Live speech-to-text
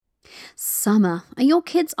Summer. Are your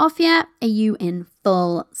kids off yet? Are you in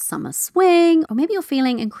full summer swing? Or maybe you're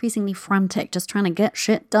feeling increasingly frantic, just trying to get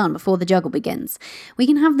shit done before the juggle begins. We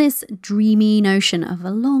can have this dreamy notion of a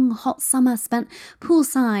long, hot summer spent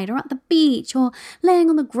poolside or at the beach or laying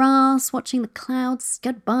on the grass, watching the clouds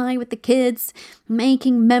scud by with the kids,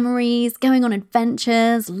 making memories, going on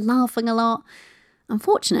adventures, laughing a lot.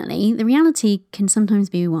 Unfortunately, the reality can sometimes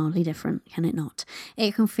be wildly different, can it not?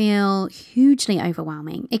 It can feel hugely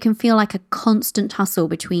overwhelming. It can feel like a constant tussle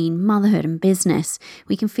between motherhood and business.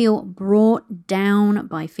 We can feel brought down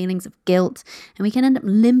by feelings of guilt, and we can end up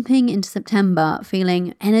limping into September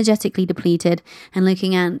feeling energetically depleted and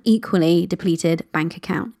looking at an equally depleted bank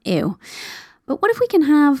account. Ew. But what if we can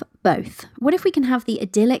have both? What if we can have the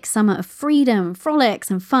idyllic summer of freedom, frolics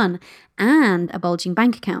and fun and a bulging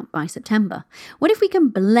bank account by September? What if we can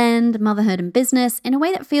blend motherhood and business in a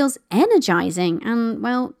way that feels energizing and,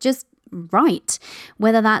 well, just right,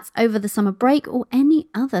 whether that's over the summer break or any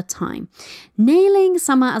other time? Nailing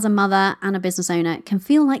summer as a mother and a business owner can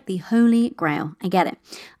feel like the holy grail. I get it.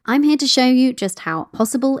 I'm here to show you just how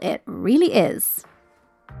possible it really is.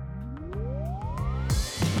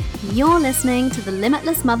 You're listening to the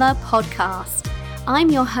Limitless Mother podcast.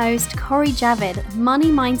 I'm your host, Corey Javid,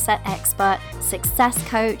 money mindset expert, success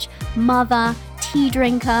coach, mother, tea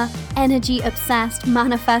drinker, energy obsessed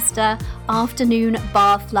manifester, afternoon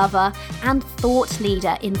bath lover, and thought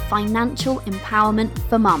leader in financial empowerment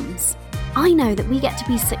for mums. I know that we get to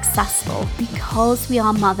be successful because we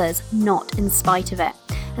are mothers, not in spite of it.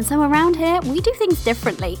 And so around here, we do things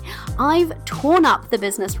differently. I've torn up the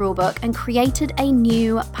business rulebook and created a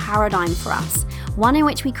new paradigm for us, one in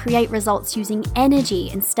which we create results using energy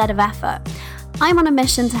instead of effort. I'm on a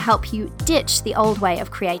mission to help you ditch the old way of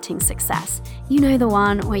creating success. You know, the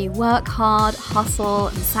one where you work hard, hustle,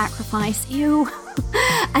 and sacrifice,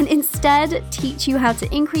 and instead teach you how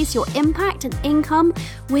to increase your impact and income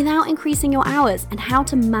without increasing your hours and how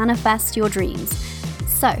to manifest your dreams.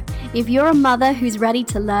 So, if you're a mother who's ready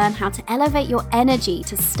to learn how to elevate your energy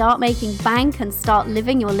to start making bank and start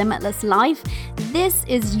living your limitless life, this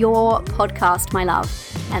is your podcast, my love.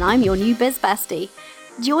 And I'm your new biz bestie.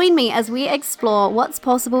 Join me as we explore what's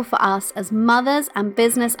possible for us as mothers and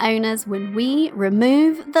business owners when we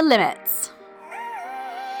remove the limits.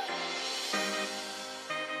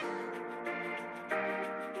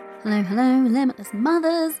 Hello, Limitless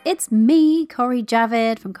Mothers. It's me, Corey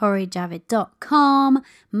Javid from CoreyJavid.com,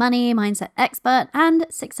 money mindset expert and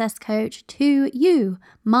success coach to you,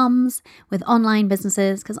 mums with online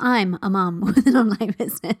businesses, because I'm a mum with an online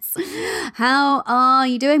business. How are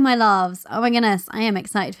you doing, my loves? Oh my goodness, I am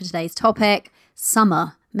excited for today's topic,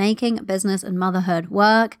 summer, making business and motherhood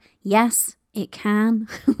work. Yes, it can.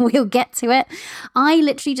 We'll get to it. I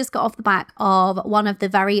literally just got off the back of one of the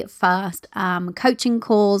very first coaching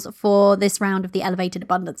calls for this round of the Elevated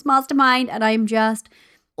Abundance Mastermind, and I'm just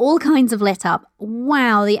all kinds of lit up.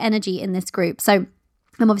 Wow, the energy in this group. So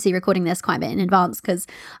I'm obviously recording this quite a bit in advance because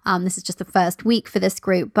this is just the first week for this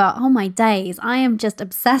group. But oh my days, I am just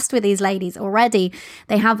obsessed with these ladies already.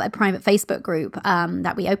 They have a private Facebook group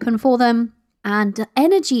that we open for them. And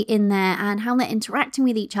energy in there and how they're interacting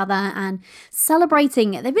with each other and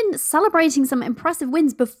celebrating. They've been celebrating some impressive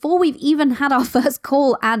wins before we've even had our first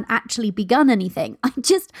call and actually begun anything.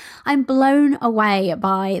 I'm blown away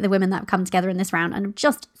by the women that have come together in this round, and I'm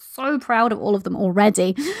just so proud of all of them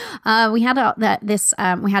already. We had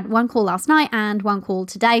one call last night and one call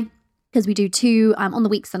today, because we do two on the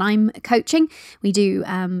weeks that I'm coaching. We do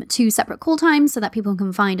two separate call times so that people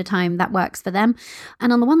can find a time that works for them.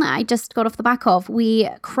 And on the one that I just got off the back of, we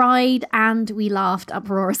cried and we laughed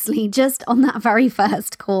uproariously just on that very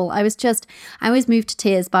first call. I was moved to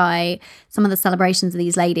tears by some of the celebrations of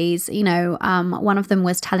these ladies. You know, one of them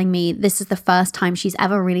was telling me this is the first time she's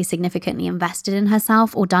ever really significantly invested in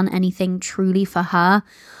herself or done anything truly for her.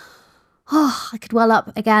 Oh, I could well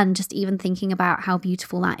up again, just even thinking about how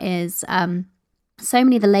beautiful that is. So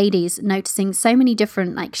many of the ladies noticing so many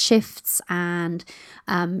different shifts and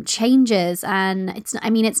changes. And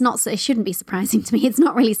it shouldn't be surprising to me. It's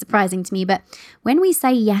not really surprising to me. But when we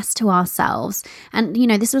say yes to ourselves, and,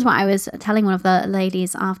 this was what I was telling one of the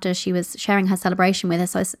ladies after she was sharing her celebration with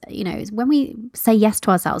us. When we say yes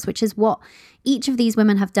to ourselves, which is what each of these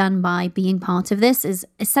women have done by being part of this, is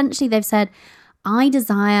essentially they've said, I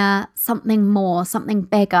desire something more, something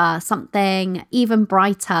bigger, something even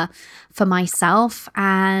brighter for myself.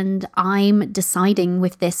 And I'm deciding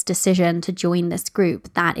with this decision to join this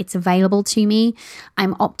group that it's available to me.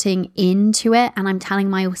 I'm opting into it, and I'm telling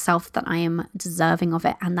myself that I am deserving of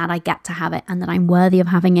it and that I get to have it and that I'm worthy of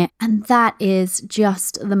having it. And that is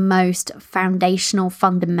just the most foundational,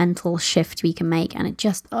 fundamental shift we can make. And it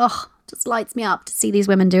just Just lights me up to see these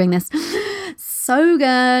women doing this. So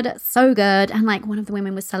good, so good. And like one of the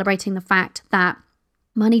women was celebrating the fact that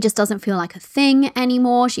money just doesn't feel like a thing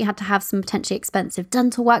anymore. She had to have some potentially expensive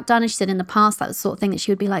dental work done. And she said in the past, that was the sort of thing that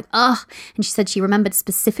she would be like, ugh. And she said she remembered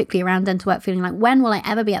specifically around dental work feeling like, when will I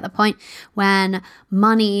ever be at the point when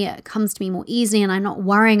money comes to me more easily and I'm not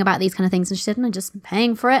worrying about these kind of things? And she said, I'm just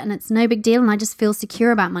paying for it and it's no big deal. And I just feel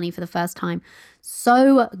secure about money for the first time.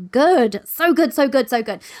 So good, so good, so good, so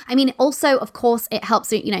good. I mean, also, of course, it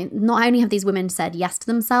helps, not only have these women said yes to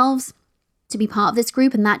themselves to be part of this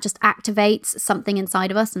group, and that just activates something inside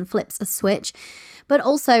of us and flips a switch. But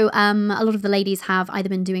also, a lot of the ladies have either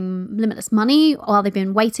been doing Limitless Money or they've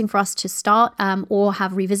been waiting for us to start or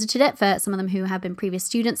have revisited it for some of them who have been previous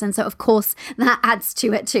students. And so, of course, that adds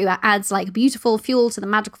to it too. That adds like beautiful fuel to the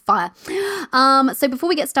magical fire. So before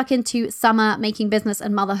we get stuck into summer making business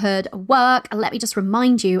and motherhood work, let me just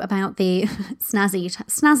remind you about the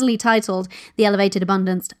snazzily titled The Elevated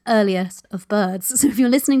Abundance Earliest of Birds. So if you're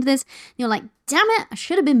listening to this, you're like, damn it,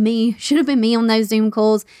 should have been me on those Zoom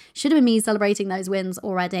calls, should have been me celebrating those wins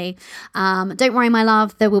already. Don't worry, my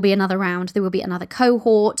love, there will be another round, there will be another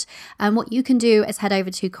cohort. And what you can do is head over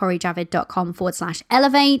to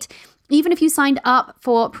CoreyJavid.com/elevate. Even if you signed up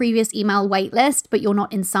for previous email waitlist, but you're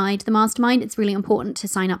not inside the mastermind, it's really important to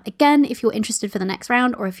sign up again if you're interested for the next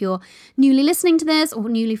round, or if you're newly listening to this or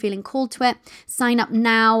newly feeling called to it, sign up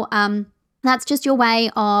now. That's just your way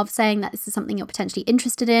of saying that this is something you're potentially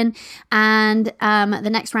interested in. And the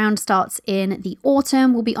next round starts in the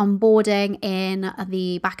autumn. We'll be onboarding in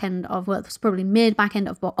the back end of, it's probably back end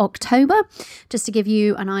of October, just to give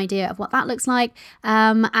you an idea of what that looks like.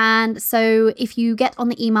 And so if you get on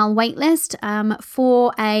the email waitlist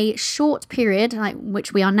for a short period, like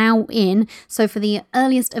which we are now in, so for the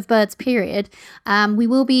earliest of birds period, we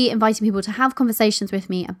will be inviting people to have conversations with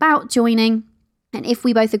me about joining. And if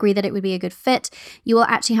we both agree that it would be a good fit, you will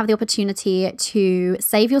actually have the opportunity to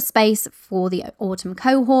save your space for the autumn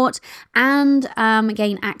cohort and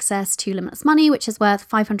gain access to Limitless Money, which is worth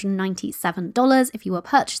 $597 if you are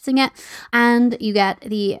purchasing it. And you get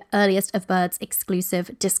the Earliest of Birds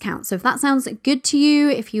exclusive discount. So if that sounds good to you,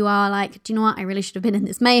 if you are like, do you know what, I really should have been in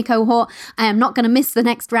this May cohort, I am not going to miss the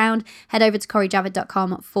next round, head over to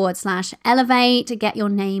CoreyJavid.com/elevate to get your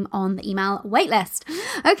name on the email waitlist.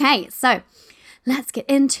 Okay, so let's get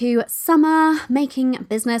into summer making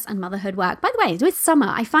business and motherhood work. By the way, with summer,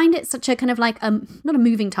 I find it such a kind of like, not a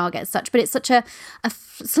moving target as such, but it's such a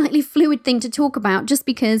slightly fluid thing to talk about, just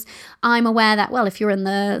because I'm aware that, well, if you're in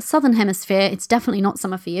the southern hemisphere, it's definitely not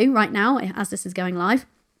summer for you right now as this is going live.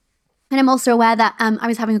 And I'm also aware that I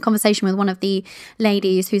was having a conversation with one of the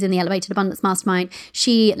ladies who's in the Elevated Abundance Mastermind.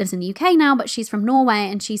 She lives in the UK now, but she's from Norway.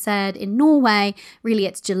 And she said in Norway, really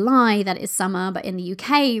it's July that is summer, but in the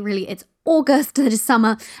UK, really it's August that is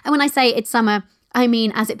summer. And when I say it's summer, I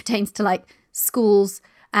mean as it pertains to like schools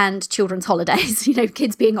and children's holidays,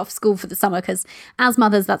 kids being off school for the summer, because as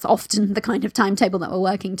mothers, that's often the kind of timetable that we're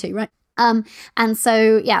working to, right? And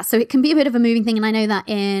so, yeah, so it can be a bit of a moving thing. And I know that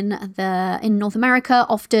in North America,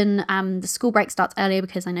 often the school break starts earlier,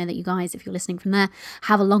 because I know that you guys, if you're listening from there,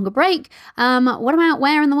 have a longer break. What about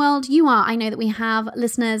where in the world you are? I know that we have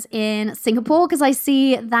listeners in Singapore, because I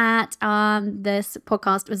see that this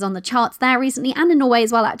podcast was on the charts there recently, and in Norway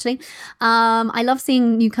as well, actually. I love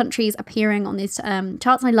seeing new countries appearing on these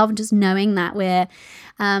charts. I love just knowing that we're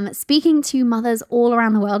speaking to mothers all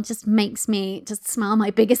around the world. Just makes me just smile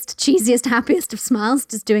my biggest, cheesiest, happiest of smiles,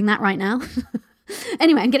 just doing that right now.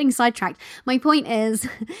 Anyway, I'm getting sidetracked. My point is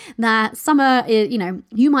that summer,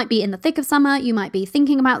 you might be in the thick of summer, you might be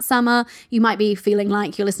thinking about summer, you might be feeling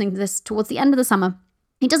like you're listening to this towards the end of the summer.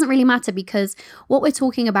 It doesn't really matter, because what we're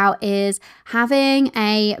talking about is having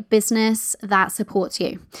a business that supports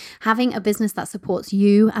you, having a business that supports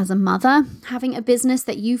you as a mother, having a business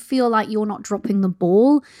that you feel like you're not dropping the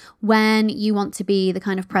ball when you want to be the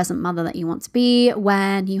kind of present mother that you want to be,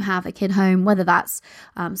 when you have a kid home, whether that's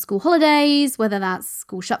school holidays, whether that's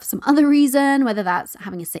school shut for some other reason, whether that's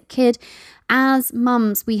having a sick kid. As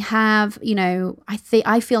mums, we have,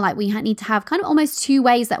 I feel like we need to have kind of almost two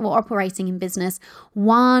ways that we're operating in business.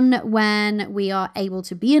 One, when we are able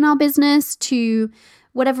to be in our business to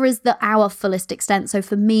whatever is our fullest extent. So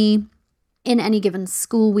for me, in any given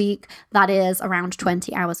school week, that is around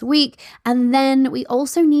 20 hours a week. And then we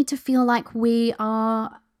also need to feel like we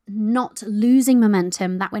are not losing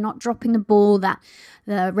momentum, that we're not dropping the ball, that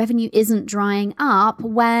the revenue isn't drying up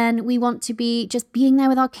when we want to be just being there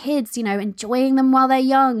with our kids, enjoying them while they're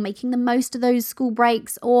young, making the most of those school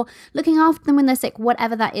breaks or looking after them when they're sick,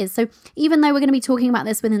 whatever that is. So even though we're going to be talking about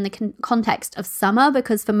this within the context of summer,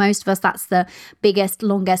 because for most of us, that's the biggest,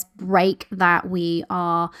 longest break that we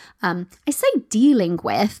are, I say dealing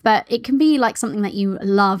with, but it can be like something that you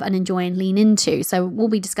love and enjoy and lean into. So we'll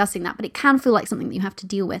be discussing that, but it can feel like something that you have to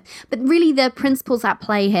deal with. But really the principles at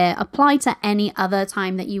play here apply to any other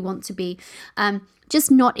time that you want to be just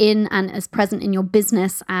not in and as present in your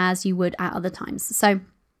business as you would at other times. So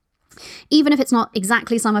even if it's not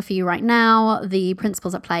exactly summer for you right now, the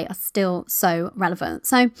principles at play are still so relevant.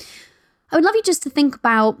 So I would love you just to think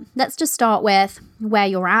about, let's just start with where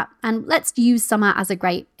you're at, and let's use summer as a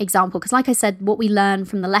great example. Because like I said, what we learn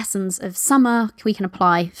from the lessons of summer, we can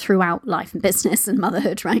apply throughout life and business and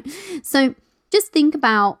motherhood, right? So just think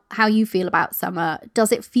about how you feel about summer.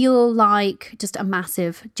 Does it feel like just a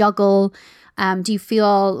massive juggle? Do you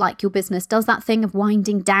feel like your business does that thing of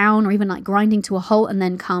winding down or even like grinding to a halt, and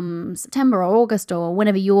then come September or August or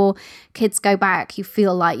whenever your kids go back, you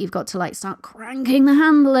feel like you've got to like start cranking the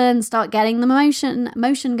handle and start getting the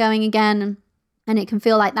motion going again? And it can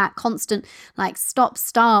feel like that constant like stop,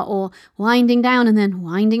 start, or winding down and then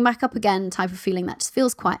winding back up again type of feeling that just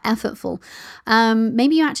feels quite effortful.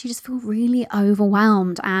 Maybe you actually just feel really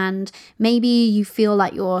overwhelmed, and maybe you feel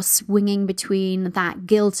like you're swinging between that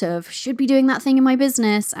guilt of should be doing that thing in my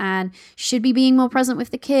business and should be being more present with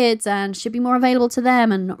the kids and should be more available to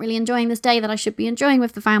them and not really enjoying this day that I should be enjoying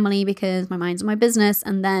with the family because my mind's on my business.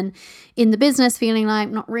 And then in the business feeling like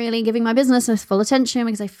not really giving my business full attention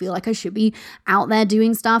because I feel like I should be out there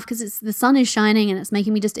doing stuff because the sun is shining and it's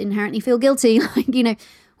making me just inherently feel guilty.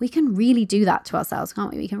 We can really do that to ourselves,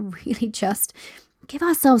 can't we? We can really just give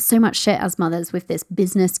ourselves so much shit as mothers with this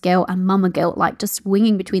business guilt and mama guilt, like just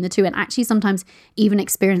swinging between the two and actually sometimes even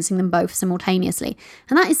experiencing them both simultaneously.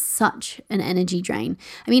 And that is such an energy drain.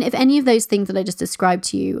 I mean, if any of those things that I just described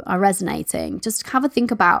to you are resonating, just have a think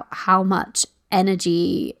about how much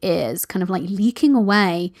energy is kind of like leaking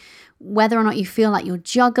away. Whether or not you feel like you're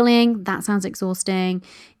juggling, that sounds exhausting.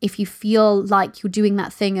 If you feel like you're doing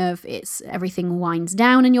that thing of everything winds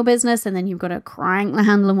down in your business and then you've got to crank the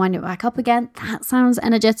handle and wind it back up again, that sounds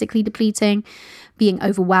energetically depleting. Being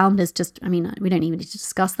overwhelmed is just, we don't even need to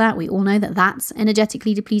discuss that. We all know that that's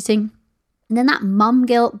energetically depleting. And then that mum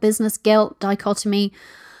guilt, business guilt dichotomy,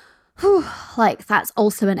 that's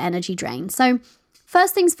also an energy drain. So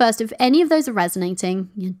first things first, if any of those are resonating,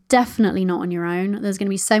 you're definitely not on your own. There's going to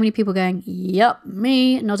be so many people going, yep,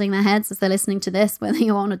 me, nodding their heads as they're listening to this, whether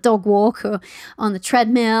you're on a dog walk or on the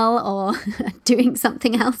treadmill or doing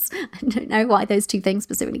something else. I don't know why those two things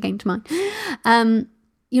specifically came to mind.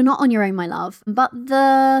 You're not on your own, my love. But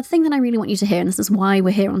the thing that I really want you to hear, and this is why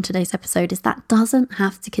we're here on today's episode, is that doesn't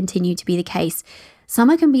have to continue to be the case.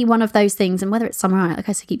 Summer can be one of those things, and whether it's summer, like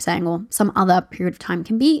I keep saying, or some other period of time,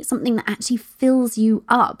 can be something that actually fills you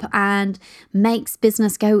up and makes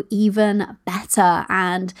business go even better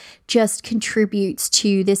and just contributes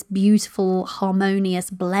to this beautiful, harmonious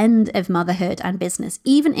blend of motherhood and business.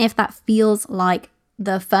 Even if that feels like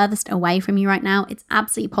the furthest away from you right now, it's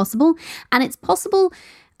absolutely possible. And it's possible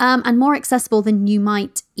and more accessible than you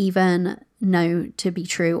might even know to be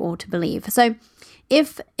true or to believe. So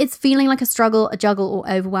if it's feeling like a struggle, a juggle, or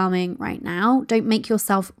overwhelming right now, don't make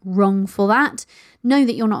yourself wrong for that. Know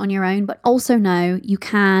that you're not on your own, but also know you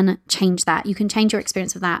can change that. You can change your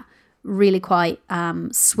experience of that really quite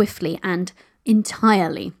swiftly and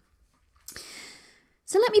entirely.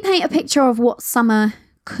 So let me paint a picture of what summer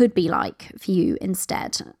could be like for you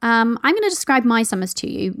instead. I'm going to describe my summers to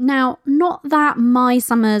you. Now, not that my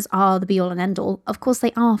summers are the be all and end all. Of course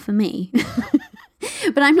they are for me.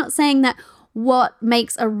 But I'm not saying that what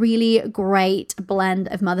makes a really great blend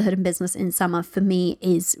of motherhood and business in summer for me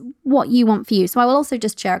is what you want for you. So I will also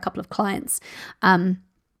just share a couple of clients'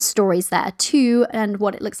 stories there too and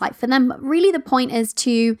what it looks like for them. But really the point is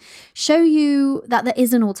to show you that there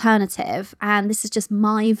is an alternative, and this is just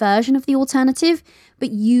my version of the alternative, but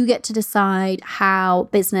you get to decide how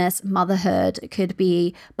business, motherhood could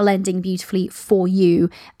be blending beautifully for you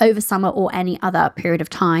over summer or any other period of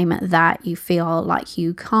time that you feel like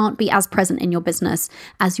you can't be as present in your business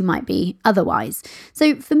as you might be otherwise.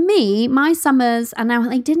 So for me, my summers, and now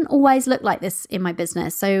they didn't always look like this in my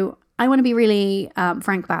business. So I want to be really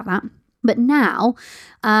frank about that. But now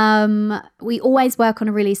we always work on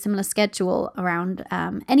a really similar schedule around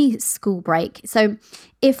any school break. So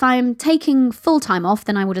if I'm taking full time off,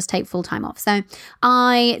 then I will just take full time off. So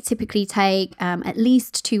I typically take at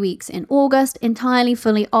least 2 weeks in August, entirely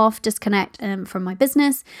fully off, disconnect from my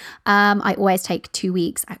business. I always take 2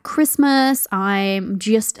 weeks at Christmas.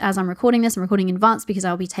 As I'm recording this, I'm recording in advance because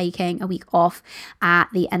I'll be taking a week off at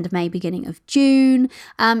the end of May, beginning of June.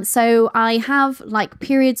 So I have like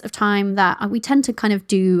periods of time that we tend to kind of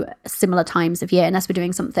do similar times of year, unless we're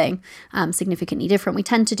doing something significantly different. We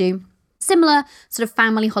tend to do similar sort of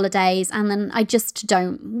family holidays, and then I just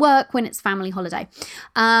don't work when it's family holiday.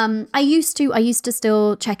 I used to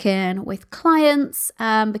still check in with clients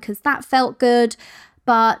because that felt good.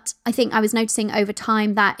 But I think I was noticing over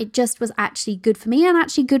time that it just was actually good for me and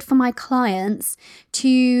actually good for my clients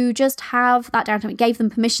to just have that downtime. It gave them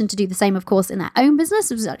permission to do the same, of course, in their own business,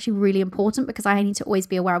 which was actually really important because I need to always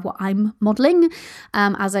be aware of what I'm modeling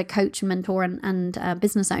as a coach, mentor, and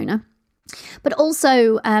business owner. But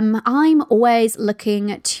also, I'm always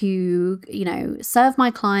looking to, serve my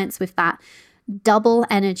clients with that double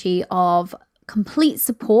energy of complete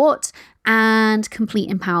support and complete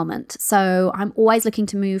empowerment. So I'm always looking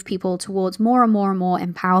to move people towards more and more and more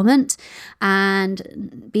empowerment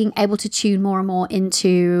and being able to tune more and more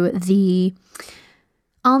into the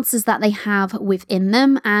answers that they have within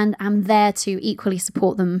them, and I'm there to equally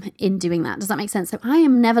support them in doing that. Does that make sense? So I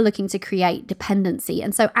am never looking to create dependency,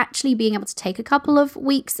 and so actually being able to take a couple of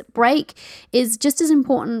weeks break is just as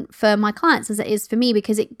important for my clients as it is for me,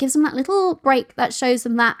 because it gives them that little break that shows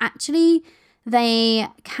them that actually they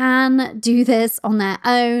can do this on their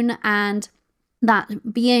own, and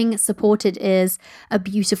that being supported is a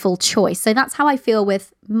beautiful choice. So that's how I feel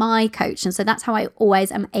with my coach. And so that's how I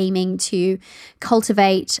always am aiming to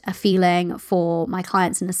cultivate a feeling for my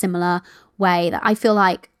clients in a similar way, that I feel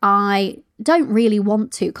like I don't really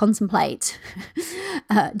want to contemplate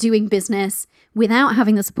doing business without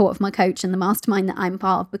having the support of my coach and the mastermind that I'm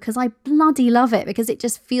part of, because I bloody love it, because it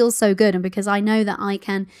just feels so good, and because I know that I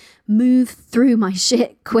can move through my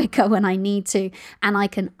shit quicker when I need to, and I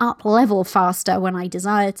can up level faster when I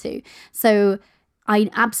desire to. So I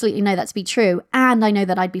absolutely know that to be true, and I know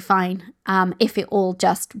that I'd be fine if it all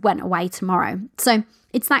just went away tomorrow. So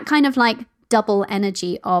it's that kind of like double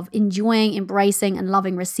energy of enjoying, embracing, and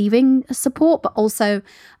loving receiving support, but also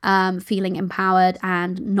feeling empowered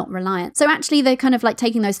and not reliant. So actually, they're kind of like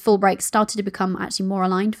taking those full breaks started to become actually more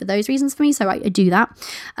aligned for those reasons for me. So I do that.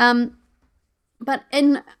 But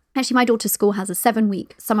actually, my daughter's school has a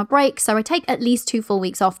 7-week summer break, so I take at least 2 full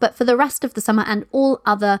weeks off. But for the rest of the summer and all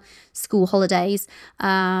other school holidays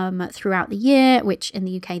throughout the year, which in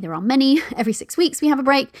the UK there are many, every 6 weeks we have a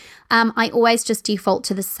break, I always just default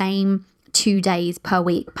to the same 2 days per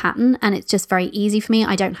week pattern, and it's just very easy for me.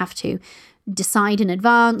 I don't have to decide in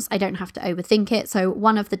advance. I don't have to overthink it. So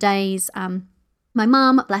one of the days, my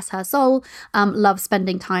mum, bless her soul, loves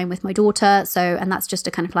spending time with my daughter. And that's just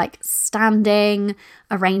a kind of like standing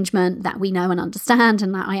arrangement that we know and understand,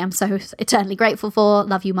 and that I am so eternally grateful for.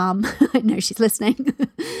 Love you, Mum. I know she's listening.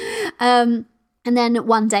 And then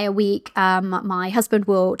one day a week, my husband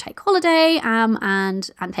will take holiday and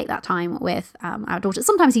take that time with our daughter.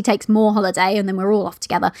 Sometimes he takes more holiday and then we're all off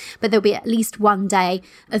together. But there'll be at least one day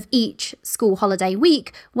of each school holiday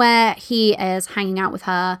week where he is hanging out with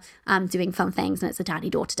her, doing fun things, and it's a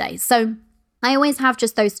daddy-daughter day. So I always have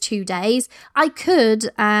just those 2 days. I could,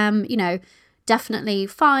 definitely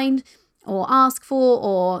find or ask for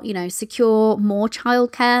or, secure more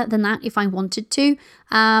childcare than that if I wanted to.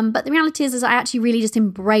 But the reality is I actually really just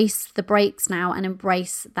embrace the breaks now and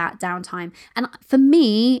embrace that downtime. And for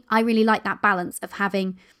me, I really like that balance of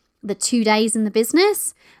having the 2 days in the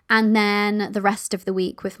business and then the rest of the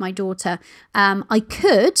week with my daughter. I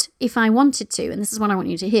could, if I wanted to, and this is what I want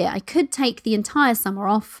you to hear, I could take the entire summer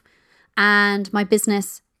off and my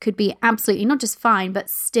business could be absolutely not just fine, but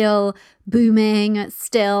still booming,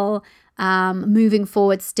 still moving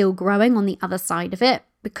forward, still growing on the other side of it,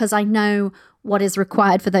 because I know what is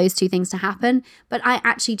required for those two things to happen. But I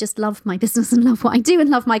actually just love my business and love what I do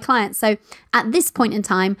and love my clients. So at this point in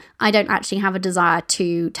time, I don't actually have a desire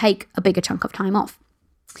to take a bigger chunk of time off.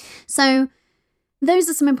 So those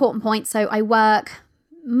are some important points. So I work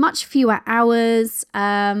much fewer hours.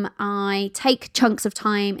 I take chunks of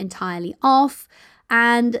time entirely off,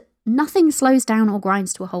 and nothing slows down or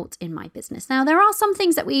grinds to a halt in my business. Now, there are some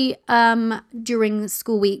things that we, during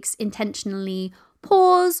school weeks, intentionally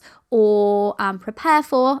pause or prepare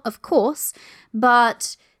for, of course,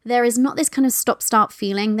 but there is not this kind of stop-start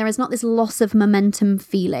feeling. There is not this loss of momentum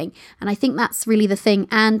feeling. And I think that's really the thing.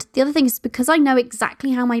 And the other thing is, because I know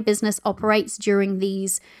exactly how my business operates during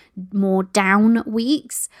these more down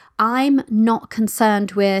weeks, I'm not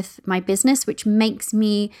concerned with my business, which makes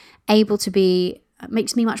me able to be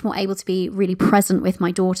makes me much more able to be really present with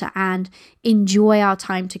my daughter and enjoy our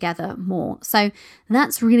time together more. So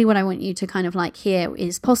that's really what I want you to kind of like hear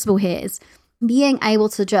is possible here is being able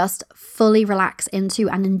to just fully relax into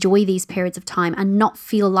and enjoy these periods of time and not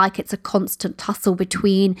feel like it's a constant tussle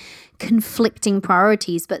between conflicting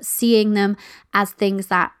priorities, but seeing them as things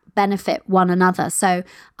that benefit one another. So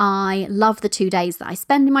I love the 2 days that I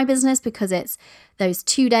spend in my business because it's those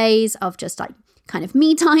 2 days of just like kind of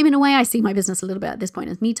me time in a way. I see my business a little bit at this point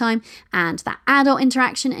as me time and that adult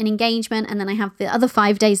interaction and engagement. And then I have the other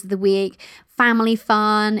 5 days of the week, family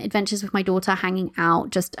fun, adventures with my daughter, hanging out,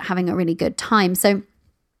 just having a really good time. So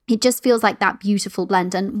it just feels like that beautiful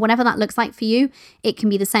blend. And whatever that looks like for you, it can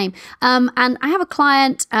be the same. And I have a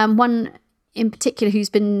client, one in particular who's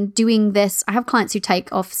been doing this. I have clients who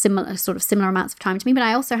take off similar amounts of time to me, but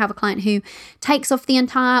I also have a client who takes off the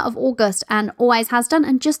entire of August and always has done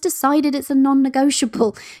and just decided it's a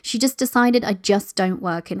non-negotiable. She just decided, I just don't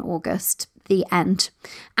work in August, the end.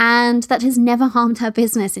 And that has never harmed her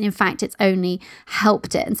business. And in fact, it's only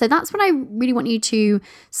helped it. And so that's what I really want you to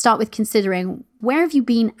start with considering. Where have you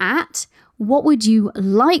been at? What would you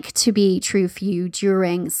like to be true for you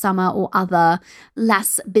during summer or other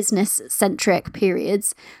less business-centric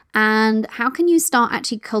periods? And how can you start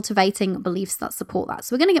actually cultivating beliefs that support that?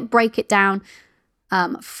 So we're going to break it down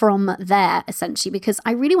from there, essentially, because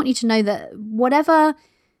I really want you to know that whatever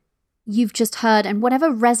you've just heard and whatever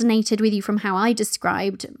resonated with you from how I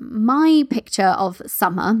described my picture of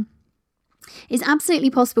summer is absolutely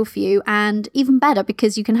possible for you, and even better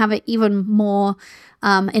because you can have it even more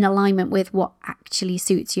in alignment with what actually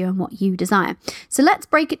suits you and what you desire. So let's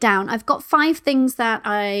break it down. I've got 5 things that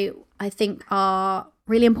I think are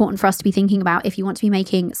really important for us to be thinking about if you want to be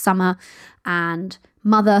making summer and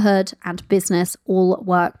motherhood and business all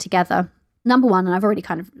work together. Number 1, and I've already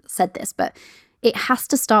kind of said this, but it has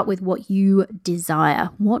to start with what you desire.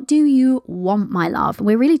 What do you want, my love? And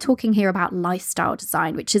we're really talking here about lifestyle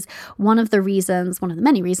design, which is one of the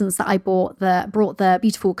many reasons that I brought the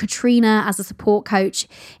beautiful Katrina as a support coach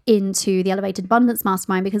into the Elevated Abundance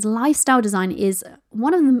Mastermind, because lifestyle design is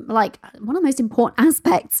one of the most important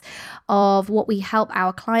aspects of what we help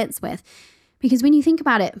our clients with. Because when you think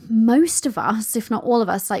about it, most of us, if not all of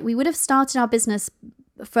us, we would have started our business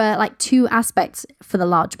for 2 aspects for the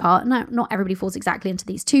large part. No, not everybody falls exactly into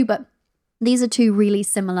these 2, but these are 2 really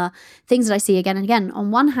similar things that I see again and again.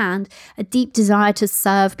 On one hand, a deep desire to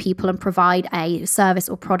serve people and provide a service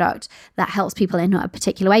or product that helps people in a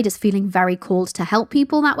particular way, just feeling very called to help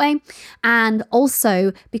people that way. And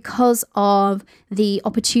also because of the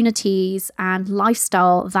opportunities and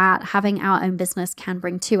lifestyle that having our own business can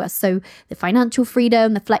bring to us. So the financial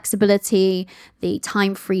freedom, the flexibility, the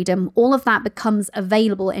time freedom, all of that becomes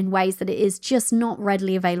available in ways that it is just not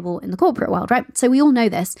readily available in the corporate world, right? So we all know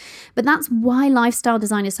this, but that's why lifestyle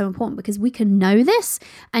design is so important, because we can know this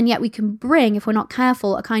and yet we can bring, if we're not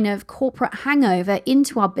careful, a kind of corporate hangover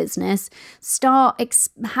into our business, start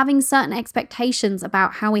having certain expectations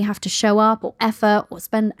about how we have to show up or effort or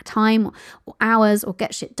spend time or hours or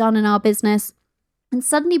get shit done in our business. And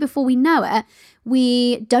suddenly, before we know it,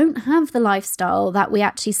 we don't have the lifestyle that we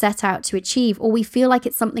actually set out to achieve, or we feel like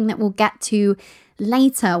it's something that we'll get to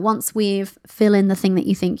once we've fill in the thing that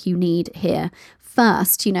you think you need here.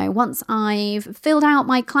 First, once I've filled out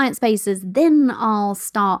my client spaces, then I'll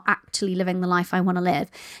start actually living the life I want to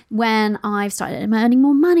live. When I've started earning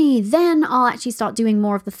more money, then I'll actually start doing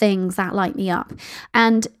more of the things that light me up.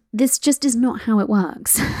 And this just is not how it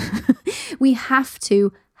works. We have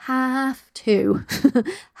to. I don't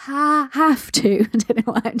know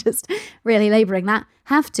why I'm just really laboring that.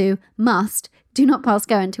 Have to, must, do not pass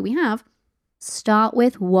go until we have. Start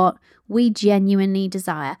with what we genuinely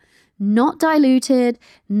desire. Not diluted,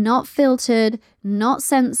 not filtered, not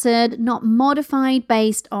censored, not modified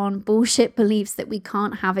based on bullshit beliefs that we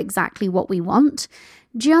can't have exactly what we want.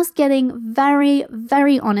 Just getting very,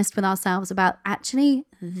 very honest with ourselves about actually,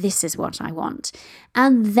 this is what I want.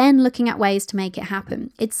 And then looking at ways to make it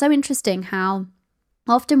happen. It's so interesting how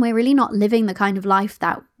often we're really not living the kind of life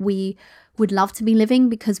that we would love to be living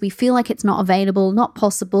because we feel like it's not available, not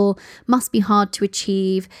possible, must be hard to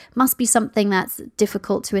achieve, must be something that's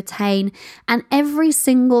difficult to attain. And every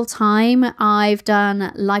single time I've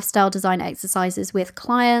done lifestyle design exercises with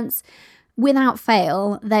clients, without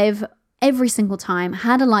fail, they've every single time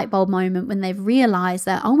had a light bulb moment when they've realized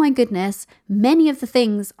that, oh my goodness, many of the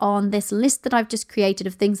things on this list that I've just created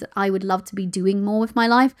of things that I would love to be doing more with my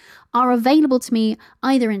life are available to me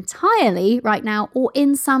either entirely right now or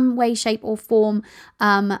in some way, shape or form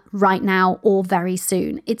right now or very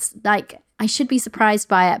soon. It's like, I should be surprised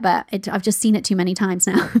by it, but I've just seen it too many times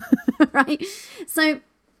now, right? So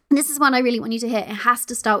And this is one I really want you to hear. It has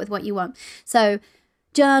to start with what you want. So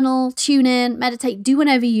journal, tune in, meditate, do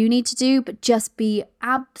whatever you need to do, but just be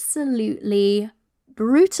absolutely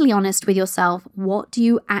brutally honest with yourself. What do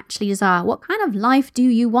you actually desire? What kind of life do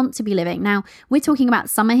you want to be living? Now, we're talking about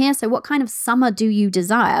summer here, so what kind of summer do you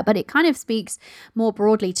desire? But it kind of speaks more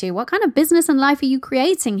broadly to what kind of business and life are you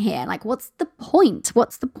creating here? Like, what's the point?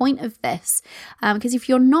 What's the point of this? Because if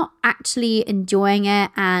you're not actually enjoying it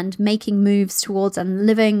and making moves towards and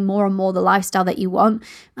living more and more the lifestyle that you want,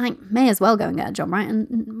 like, may as well go and get a job, right?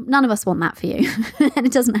 And none of us want that for you. And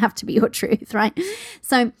it doesn't have to be your truth, right?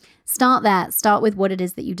 So start there. Start with what it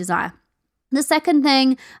is that you desire. The second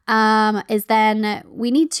thing is then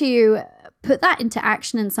we need to put that into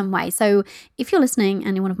action in some way. So if you're listening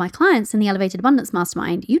and you're one of my clients in the Elevated Abundance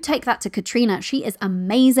Mastermind, you take that to Katrina. She is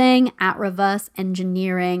amazing at reverse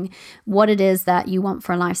engineering what it is that you want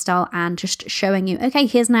for a lifestyle and just showing you, okay,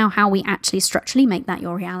 here's now how we actually structurally make that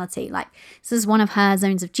your reality. Like, this is one of her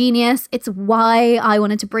zones of genius. It's why I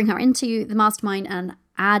wanted to bring her into the mastermind and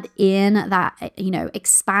add in that,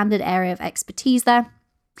 expanded area of expertise there.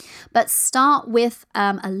 But start with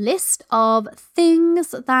a list of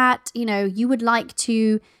things that, you would like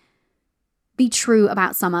to be true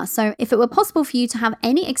about summer. So if it were possible for you to have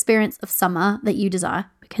any experience of summer that you desire,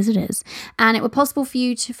 because it is, and it were possible for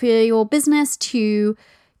you for your business to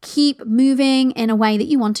keep moving in a way that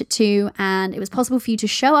you want it to, and it was possible for you to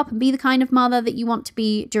show up and be the kind of mother that you want to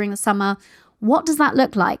be during the summer, what does that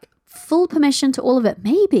look like? Full permission to all of it.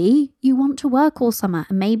 Maybe you want to work all summer,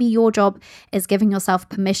 and maybe your job is giving yourself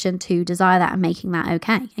permission to desire that and making that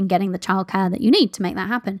okay and getting the childcare that you need to make that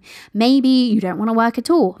happen. Maybe you don't want to work at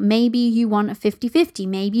all. Maybe you want a 50-50.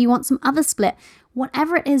 Maybe you want some other split.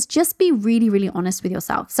 Whatever it is, just be really, really honest with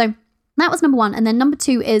yourself. So that was number one. And then number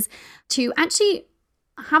two is to actually,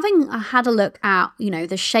 having had a look at,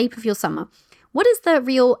 the shape of your summer, what is the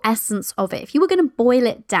real essence of it? If you were going to boil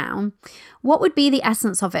it down, what would be the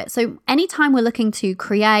essence of it? So anytime we're looking to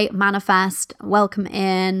create, manifest, welcome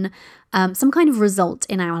in some kind of result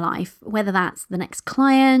in our life, whether that's the next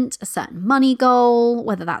client, a certain money goal,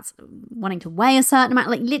 whether that's wanting to weigh a certain amount,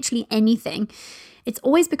 like literally anything, it's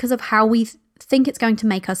always because of how we think it's going to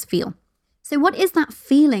make us feel. So what is that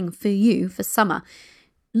feeling for you for summer?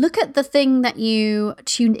 Look at the thing that you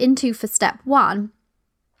tuned into for step one,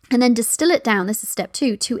 and then distill it down, this is step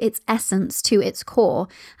two, to its essence, to its core.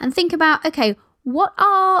 And think about, okay, what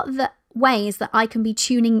are the ways that I can be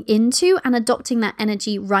tuning into and adopting that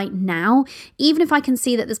energy right now, even if I can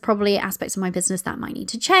see that there's probably aspects of my business that might need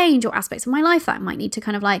to change, or aspects of my life that I might need to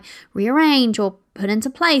kind of like rearrange or put into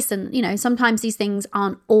place. And, sometimes these things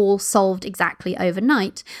aren't all solved exactly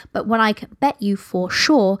overnight. But what I can bet you for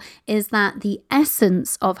sure is that the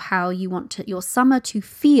essence of how you want your summer to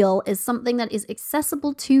feel is something that is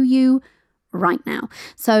accessible to you right now.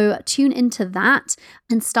 So tune into that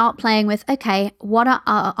and start playing with, okay, what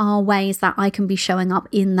are ways that I can be showing up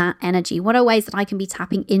in that energy? What are ways that I can be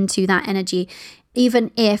tapping into that energy?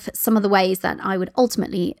 Even if some of the ways that I would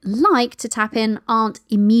ultimately like to tap in aren't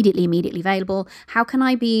immediately available, how can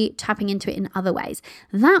I be tapping into it in other ways?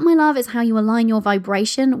 That, my love, is how you align your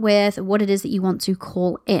vibration with what it is that you want to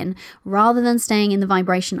call in, rather than staying in the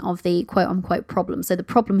vibration of the quote unquote problem. So the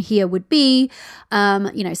problem here would be,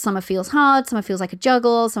 summer feels hard, summer feels like a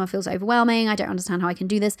juggle, summer feels overwhelming, I don't understand how I can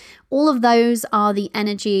do this. All of those are the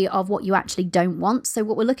energy of what you actually don't want. So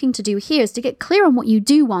what we're looking to do here is to get clear on what you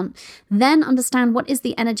do want, then understand what is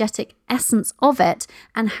the energetic essence of it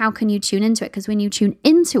and how can you tune into it. Because when you tune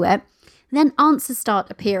into it, then answers start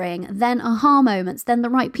appearing, then aha moments, then the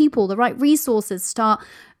right people, the right resources start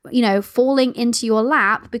falling into your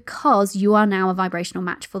lap, because you are now a vibrational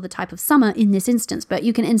match for the type of summer in this instance. But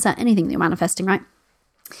you can insert anything that you're manifesting, right?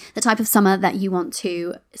 The type of summer that you want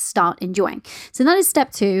to start enjoying. So that is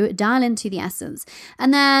step two, dial into the essence.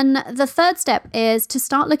 And then the third step is to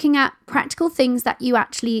start looking at practical things that you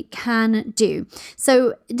actually can do.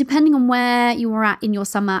 So depending on where you are at in your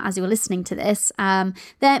summer as you're listening to this,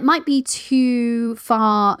 there might be too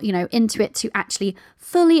far, into it to actually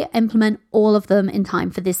fully implement all of them in time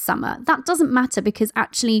for this summer. That doesn't matter, because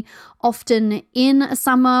actually often in a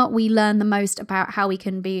summer we learn the most about how we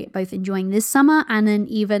can be both enjoying this summer and then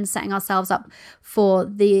even setting ourselves up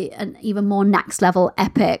for an even more next level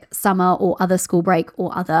epic summer or other school break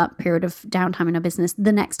or other period of downtime in our business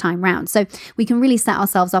the next time round. So we can really set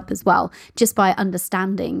ourselves up as well just by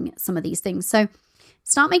understanding some of these things. So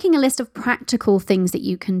start making a list of practical things that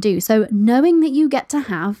you can do. So knowing that you get to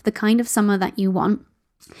have the kind of summer that you want,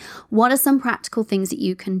 what are some practical things that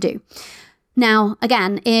you can do? Now,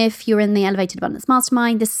 again, if you're in the Elevated Abundance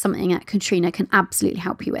Mastermind, this is something that Katrina can absolutely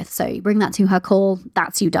help you with. So you bring that to her call,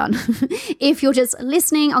 that's you done. If you're just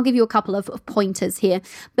listening, I'll give you a couple of pointers here.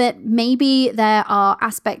 But maybe there are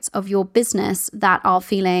aspects of your business that are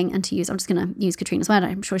feeling, and I'm just going to use Katrina's word,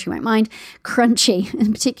 I'm sure she won't mind, crunchy,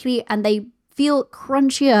 and particularly, and they feel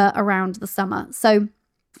crunchier around the summer. So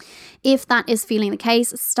if that is feeling the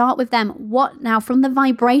case, start with them. What now, from the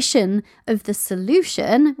vibration of the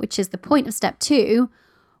solution, which is the point of step 2,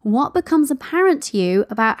 what becomes apparent to you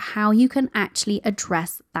about how you can actually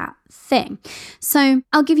address that thing? So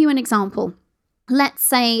I'll give you an example. Let's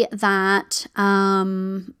say that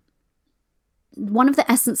one of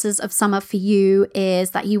the essences of summer for you is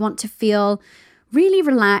that you want to feel really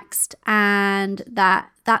relaxed, and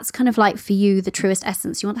that's kind of like for you the truest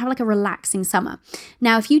essence. You want to have like a relaxing summer.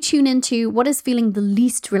 Now, if you tune into what is feeling the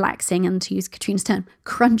least relaxing, and to use Katrina's term,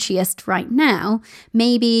 crunchiest right now,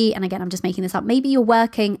 maybe, and again, I'm just making this up, maybe you're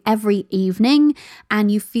working every evening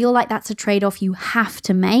and you feel like that's a trade-off you have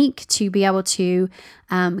to make to be able to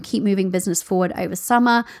keep moving business forward over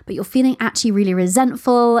summer, but you're feeling actually really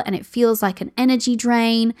resentful and it feels like an energy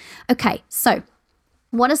drain. Okay, so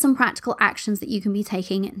what are some practical actions that you can be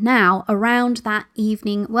taking now around that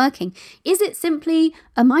evening working? Is it simply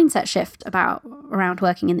a mindset shift around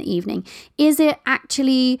working in the evening? Is it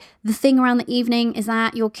actually the thing around the evening is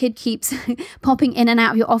that your kid keeps popping in and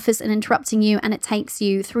out of your office and interrupting you, and it takes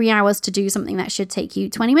you 3 hours to do something that should take you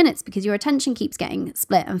 20 minutes because your attention keeps getting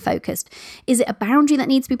split and focused? Is it a boundary that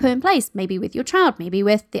needs to be put in place? Maybe with your child, maybe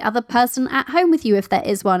with the other person at home with you, if there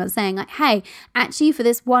is one, and saying like, hey, actually for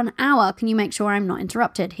this 1 hour, can you make sure I'm not interrupted?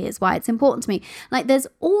 Here's why it's important to me. Like, there's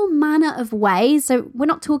all manner of ways. So we're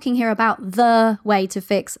not talking here about the way to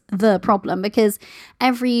fix the problem, because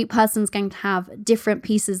every person's going to have different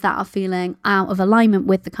pieces that are feeling out of alignment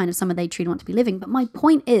with the kind of summer they truly want to be living. But my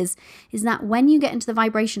point is that when you get into the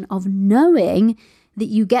vibration of knowing that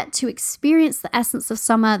you get to experience the essence of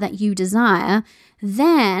summer that you desire,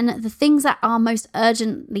 then the things that are most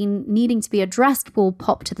urgently needing to be addressed will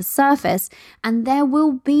pop to the surface, and there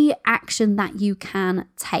will be action that you can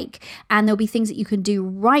take. And there'll be things that you can do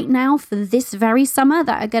right now for this very summer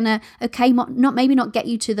that are gonna, maybe not get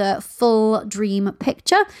you to the full dream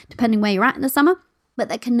picture, depending where you're at in the summer, but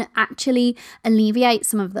that can actually alleviate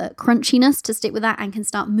some of the crunchiness, to stick with that, and can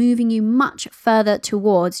start moving you much further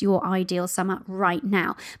towards your ideal summer right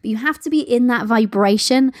now. But you have to be in that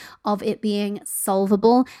vibration of it being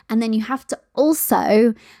solvable, and then you have to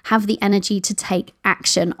also have the energy to take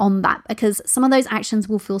action on that, because some of those actions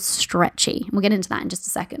will feel stretchy. We'll get into that in just a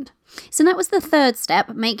second. So that was the third step.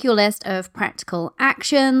 Make your list of practical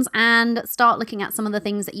actions and start looking at some of the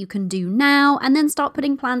things that you can do now, and then start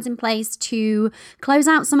putting plans in place to close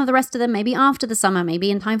out some of the rest of them, maybe after the summer,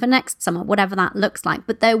 maybe in time for next summer, whatever that looks like.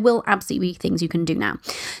 But there will absolutely be things you can do now.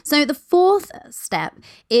 So the fourth step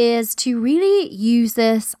is to really use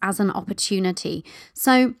this as an opportunity.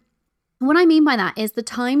 So what I mean by that is the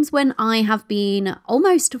times when I have been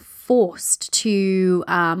almost forced to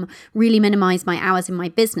really minimize my hours in my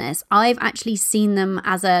business, I've actually seen them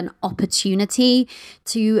as an opportunity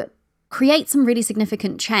to create some really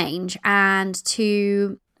significant change and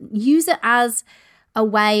to use it as a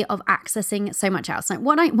way of accessing so much else. Like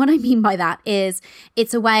what I mean by that is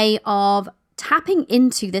it's a way of tapping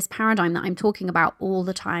into this paradigm that I'm talking about all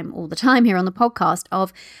the time here on the podcast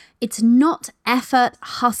of it's not effort,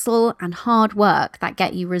 hustle, and hard work that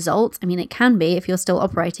get you results. I mean, it can be if you're still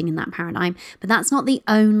operating in that paradigm, but that's not the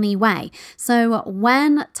only way. So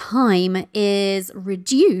when time is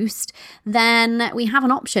reduced, then we have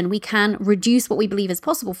an option. We can reduce what we believe is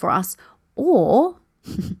possible for us, or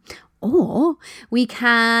we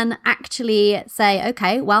can actually say,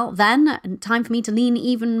 okay, well then time for me to lean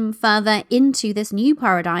even further into this new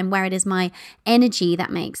paradigm where it is my energy that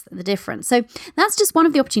makes the difference. So that's just one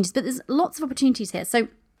of the opportunities, but there's lots of opportunities here. So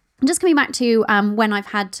just coming back to when I've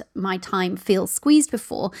had my time feel squeezed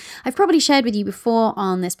before, I've probably shared with you before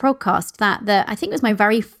on this podcast that I think it was my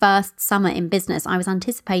very first summer in business. I was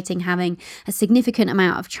anticipating having a significant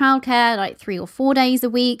amount of childcare, like 3 or 4 days a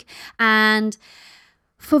week, and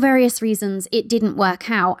for various reasons, it didn't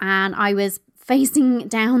work out, and I was facing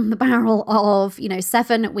down the barrel of,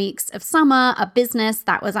 7 weeks of summer, a business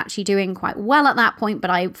that was actually doing quite well at that point,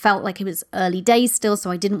 but I felt like it was early days still,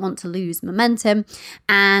 so I didn't want to lose momentum,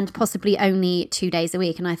 and possibly only 2 days a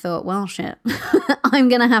week. And I thought, well, shit, I'm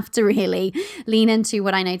going to have to really lean into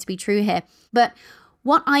what I know to be true here. But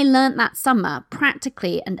what I learned that summer,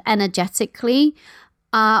 practically and energetically,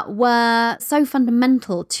 were so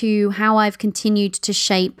fundamental to how I've continued to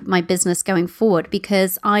shape my business going forward,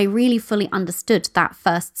 because I really fully understood that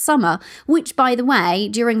first summer, which, by the way,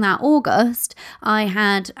 during that August, I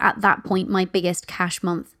had at that point my biggest cash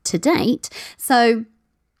month to date. So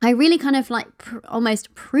I really kind of like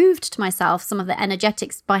almost proved to myself some of the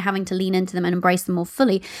energetics by having to lean into them and embrace them more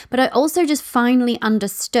fully. But I also just finally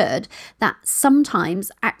understood that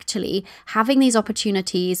sometimes actually having these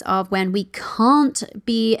opportunities of when we can't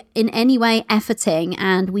be in any way efforting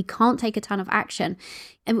and we can't take a ton of action,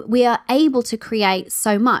 and we are able to create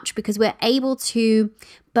so much because we're able to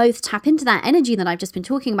both tap into that energy that I've just been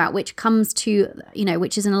talking about, which comes to,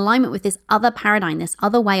 which is in alignment with this other paradigm, this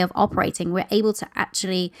other way of operating. We're able to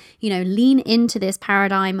actually, lean into this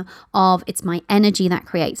paradigm of it's my energy that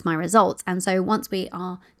creates my results. And so once we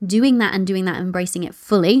are doing that, embracing it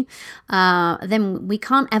fully, then we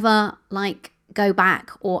can't ever go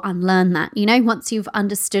back or unlearn that. Once you've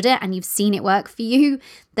understood it and you've seen it work for you,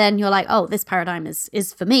 then you're like, oh, this paradigm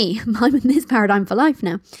is for me. I'm in this paradigm for life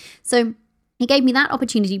now. So it gave me that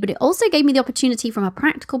opportunity, but it also gave me the opportunity from a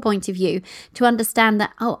practical point of view to understand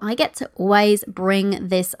that, I get to always bring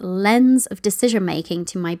this lens of decision making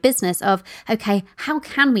to my business of, okay, how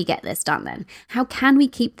can we get this done then? How can we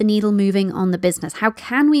keep the needle moving on the business? How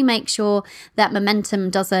can we make sure that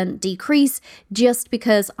momentum doesn't decrease just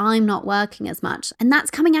because I'm not working as much? And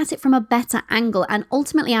that's coming at it from a better angle. And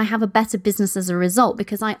ultimately, I have a better business as a result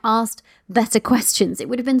because I asked better questions. It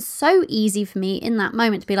would have been so easy for me in that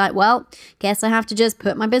moment to be like, well, guess I have to just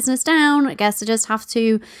put my business down. I guess I just have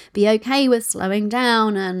to be okay with slowing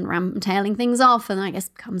down and tailing things off. And I guess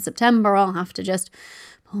come September, I'll have to just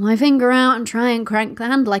pull my finger out and try and crank the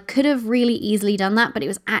handle. I could have really easily done that, but it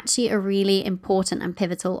was actually a really important and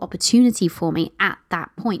pivotal opportunity for me at that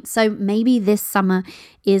point. So maybe this summer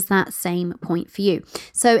is that same point for you.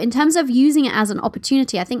 So in terms of using it as an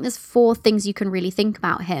opportunity, I think there's 4 things you can really think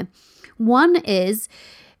about here. One is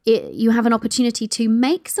you have an opportunity to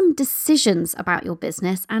make some decisions about your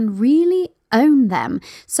business and really own them.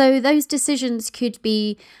 So those decisions could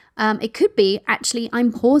be, actually,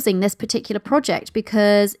 I'm pausing this particular project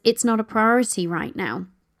because it's not a priority right now.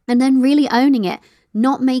 And then really owning it,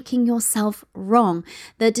 not making yourself wrong.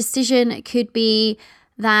 The decision could be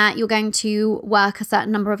that you're going to work a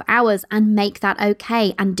certain number of hours and make that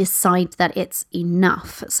okay and decide that it's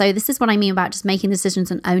enough. So this is what I mean about just making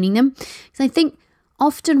decisions and owning them. Because I think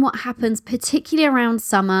often what happens, particularly around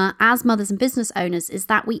summer as mothers and business owners, is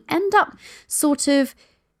that we end up sort of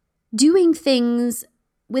doing things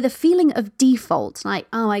with a feeling of default, like,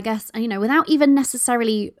 I guess, without even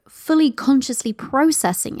necessarily fully consciously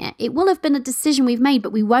processing it. It will have been a decision we've made,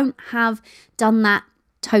 but we won't have done that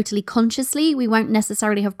totally consciously. We won't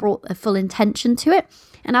necessarily have brought a full intention to it.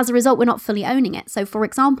 And as a result, we're not fully owning it. So for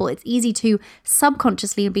example, it's easy to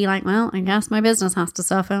subconsciously be like, well, I guess my business has to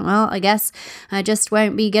suffer. Well, I guess I just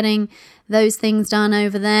won't be getting those things done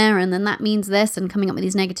over there. And then that means this, and coming up with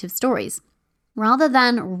these negative stories. Rather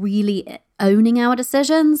than really owning our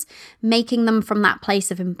decisions, making them from that place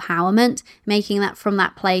of empowerment, making that from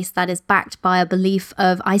that place that is backed by a belief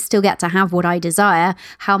of I still get to have what I desire,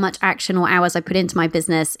 how much action or hours I put into my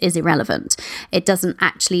business is irrelevant. It doesn't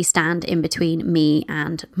actually stand in between me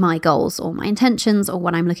and my goals or my intentions or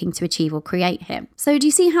what I'm looking to achieve or create here. So do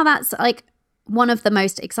you see how that's one of the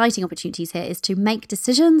most exciting opportunities here is to make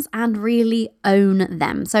decisions and really own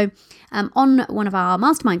them. So on one of our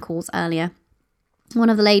mastermind calls earlier, one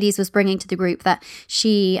of the ladies was bringing to the group that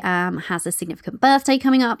she has a significant birthday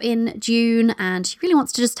coming up in June and she really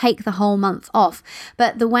wants to just take the whole month off.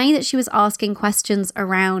 But the way that she was asking questions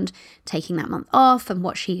around taking that month off and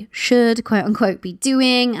what she should, quote unquote, be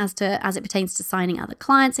doing as it pertains to signing other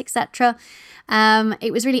clients, etc.,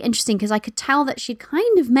 it was really interesting because I could tell that she'd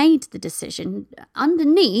kind of made the decision.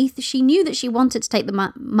 Underneath, she knew that she wanted to take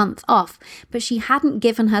the month off, but she hadn't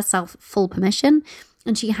given herself full permission.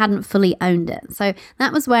 And she hadn't fully owned it. So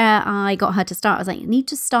that was where I got her to start. I was like, you need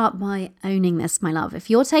to start by owning this, my love. If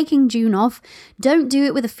you're taking June off, don't do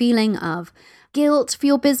it with a feeling of guilt for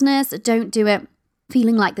your business. Don't do it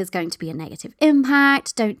feeling like there's going to be a negative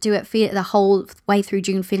impact. Don't do it the whole way through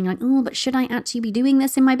June feeling like, but should I actually be doing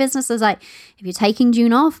this in my business? I was like, if you're taking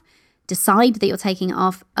June off, decide that you're taking it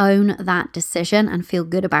off, own that decision and feel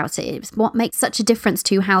good about it. It's what makes such a difference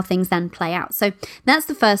to how things then play out. So that's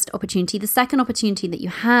the first opportunity. The second opportunity that you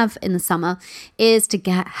have in the summer is to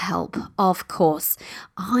get help, of course.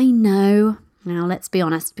 I know, now let's be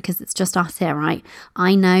honest, because it's just us here, right?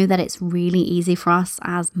 I know that it's really easy for us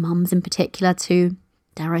as mums in particular to,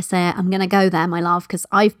 dare I say it, I'm going to go there, my love, because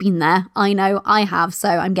I've been there. I know I have, so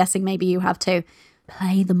I'm guessing maybe you have too.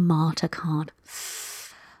 Play the martyr card.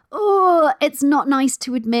 Oh, it's not nice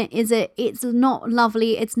to admit, is it? It's not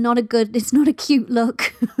lovely. It's not a cute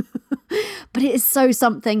look. But it is so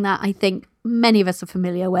something that I think many of us are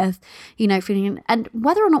familiar with, feeling, and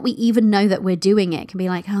whether or not we even know that we're doing it can be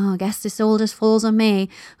like, oh, I guess this all just falls on me.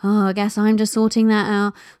 Oh, I guess I'm just sorting that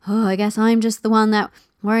out. Oh, I guess I'm just the one that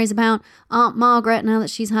worries about Aunt Margaret now that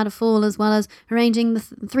she's had a fall, as well as arranging the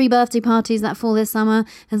 3 birthday parties that fall this summer,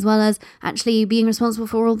 as well as actually being responsible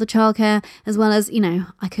for all the childcare, as well as,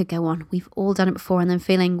 I could go on. We've all done it before, and then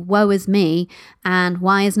feeling, woe is me, and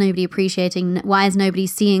why is nobody appreciating, why is nobody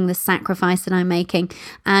seeing the sacrifice that I'm making?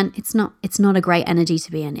 And it's not a great energy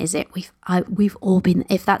to be in, is it? We've all been,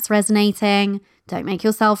 if that's resonating, don't make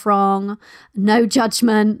yourself wrong. No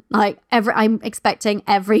judgment. I'm expecting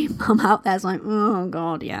every mum out there's like, oh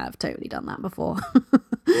God, yeah, I've totally done that before.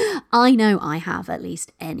 I know I have, at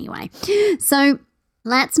least anyway. So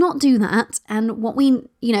let's not do that. And what we,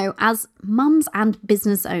 as mums and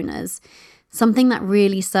business owners, something that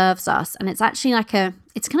really serves us, and it's actually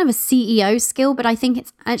it's kind of a CEO skill, but I think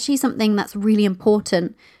it's actually something that's really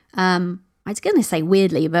important. I was going to say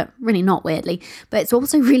weirdly, but really not weirdly, but it's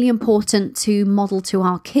also really important to model to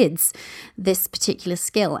our kids this particular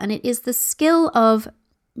skill. And it is the skill of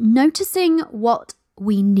noticing what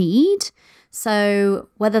we need. So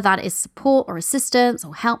whether that is support or assistance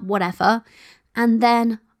or help, whatever, and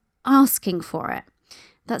then asking for it.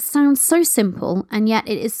 That sounds so simple, and yet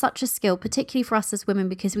it is such a skill, particularly for us as women,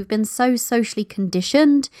 because we've been so socially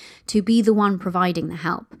conditioned to be the one providing the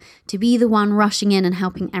help, to be the one rushing in and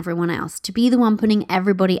helping everyone else, to be the one putting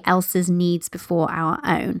everybody else's needs before our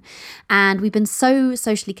own. And we've been so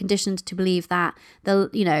socially conditioned to believe that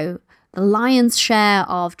the lion's share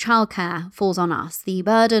of childcare falls on us. The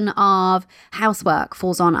burden of housework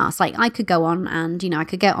falls on us. I could go on and, I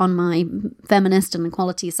could get on my feminist and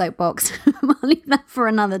equality soapbox. I'll leave that for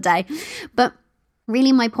another day. But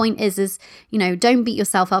really my point is, don't beat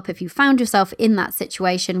yourself up if you found yourself in that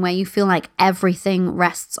situation where you feel like everything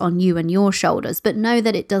rests on you and your shoulders. But know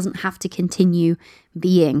that it doesn't have to continue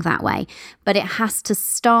being that way. But it has to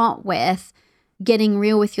start with getting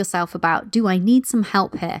real with yourself about, do I need some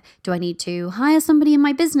help here? Do I need to hire somebody in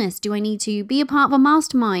my business? Do I need to be a part of a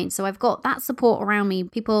mastermind? So I've got that support around me,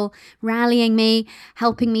 people rallying me,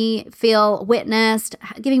 helping me feel witnessed,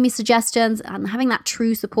 giving me suggestions, and having that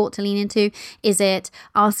true support to lean into. Is it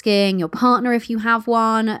asking your partner, if you have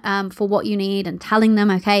one, for what you need and telling them,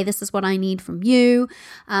 okay, this is what I need from you,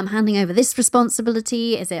 handing over this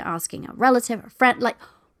responsibility? Is it asking a relative, a friend,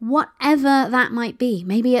 whatever that might be?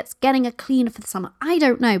 Maybe it's getting a cleaner for the summer. I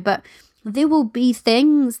don't know, but there will be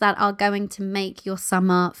things that are going to make your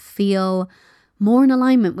summer feel more in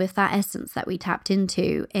alignment with that essence that we tapped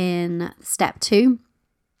into in step 2.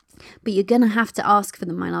 But you're going to have to ask for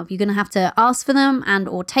them, my love. You're going to have to ask for them and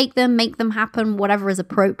or take them, make them happen, whatever is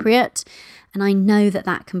appropriate. And I know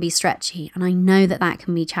that can be stretchy, and I know that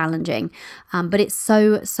can be challenging. But it's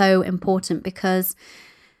so, so important, because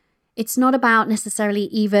it's not about necessarily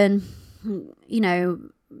even,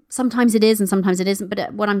 sometimes it is and sometimes it isn't.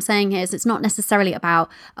 But what I'm saying here is it's not necessarily about,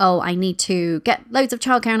 oh, I need to get loads of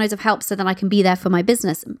childcare and loads of help so that I can be there for my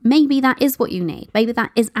business. Maybe that is what you need. Maybe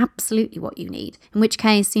that is absolutely what you need. In which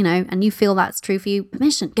case, and you feel that's true for you,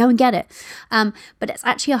 permission, go and get it. But it's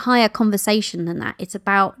actually a higher conversation than that. It's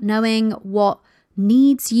about knowing what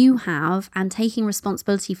needs you have and taking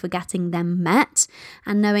responsibility for getting them met,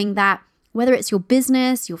 and knowing that whether it's your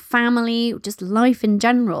business, your family, or just life in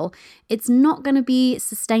general, it's not going to be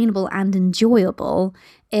sustainable and enjoyable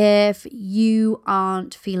if you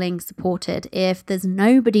aren't feeling supported, if there's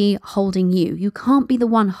nobody holding you. You can't be the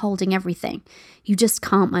one holding everything. You just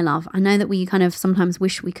can't, my love. I know that we kind of sometimes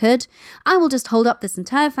wish we could. I will just hold up this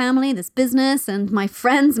entire family, this business, and my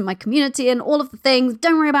friends and my community and all of the things.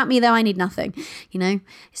 Don't worry about me though, I need nothing.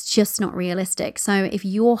 It's just not realistic. So if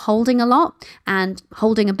you're holding a lot, and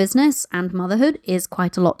holding a business and motherhood is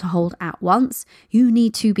quite a lot to hold at once, you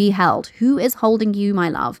need to be held. Who is holding you, my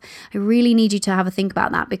love? I really need you to have a think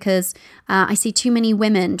about that, because I see too many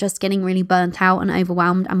women just getting really burnt out and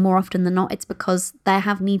overwhelmed, and more often than not, it's because they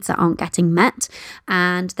have needs that aren't getting met,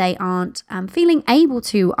 and they aren't feeling able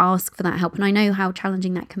to ask for that help. And I know how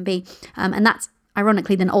challenging that can be, and that's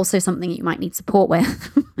ironically then also something that you might need support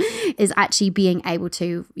with is actually being able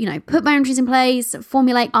to, put boundaries in place,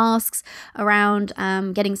 formulate asks around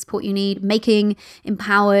getting support you need, making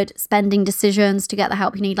empowered spending decisions to get the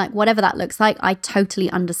help you need, whatever that looks like. I totally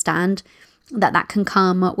understand that can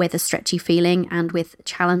come with a stretchy feeling and with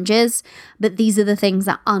challenges, but these are the things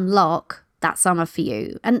that unlock that summer for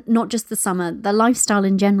you. And not just the summer, the lifestyle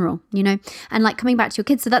in general, and like coming back to your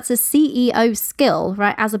kids. So that's a CEO skill,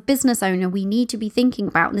 right? As a business owner, we need to be thinking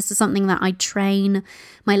about, and this is something that I train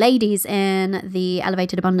my ladies in the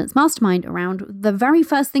Elevated Abundance Mastermind around. The very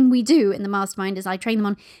first thing we do in the mastermind is I train them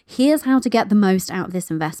on, here's how to get the most out of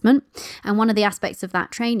this investment. And one of the aspects of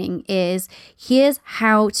that training is, here's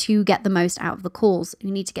how to get the most out of the calls.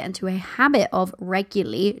 You need to get into a habit of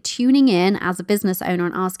regularly tuning in as a business owner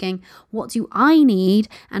and asking, what do I need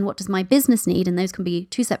and what does my business need? And those can be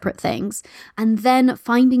two separate things. And then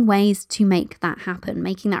finding ways to make that happen,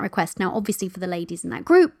 making that request. Now, obviously for the ladies in that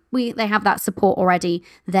group, they have that support already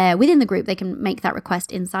there within the group. They can make that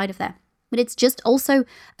request inside of there. But it's just also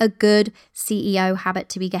a good CEO habit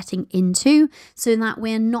to be getting into, so that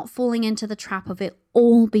we're not falling into the trap of it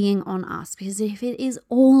all being on us. Because if it is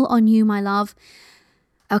all on you, my love,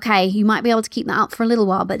 okay, you might be able to keep that up for a little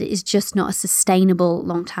while, but it is just not a sustainable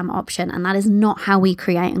long-term option. And that is not how we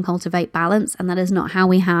create and cultivate balance. And that is not how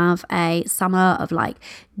we have a summer of like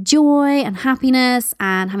joy and happiness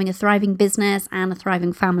and having a thriving business and a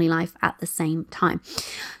thriving family life at the same time.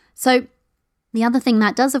 So the other thing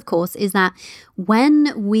that does, of course, is that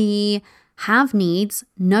when we have needs,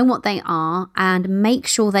 know what they are, and make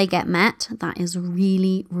sure they get met, that is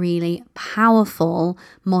really, really powerful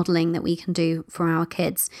modeling that we can do for our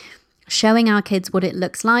kids. Showing our kids what it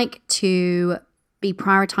looks like to be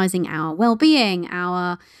prioritizing our well-being,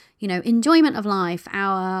 our enjoyment of life,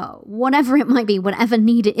 our whatever it might be, whatever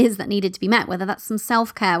need it is that needed to be met, whether that's some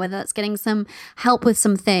self-care, whether that's getting some help with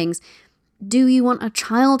some things. Do you want a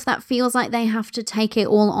child that feels like they have to take it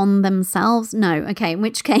all on themselves? No. Okay, in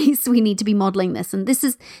which case we need to be modeling this. And this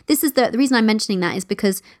is the reason I'm mentioning that is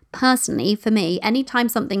because personally, for me, anytime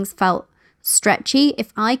something's felt stretchy,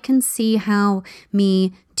 if I can see how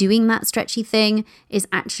me doing that stretchy thing is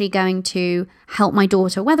actually going to help my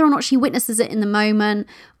daughter, whether or not she witnesses it in the moment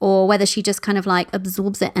or whether she just kind of like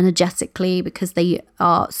absorbs it energetically because they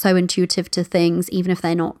are so intuitive to things, even if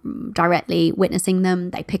they're not directly witnessing them,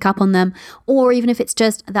 they pick up on them. Or even if it's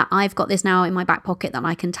just that I've got this now in my back pocket that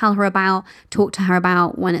I can tell her about, talk to her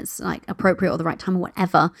about when it's like appropriate or the right time or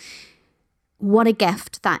whatever. What a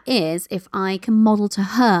gift that is if I can model to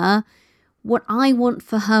her what I want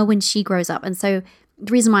for her when she grows up. And so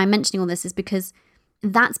the reason why I'm mentioning all this is because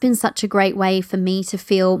that's been such a great way for me to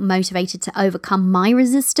feel motivated to overcome my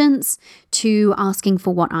resistance to asking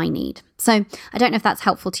for what I need. So I don't know if that's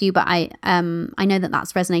helpful to you, but I know that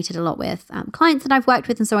that's resonated a lot with clients that I've worked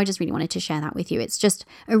with. And so I just really wanted to share that with you. It's just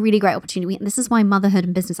a really great opportunity. And this is why motherhood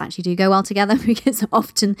and business actually do go well together, because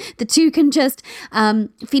often the two can just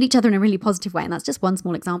feed each other in a really positive way. And that's just one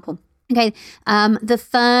small example. Okay, the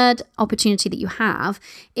third opportunity that you have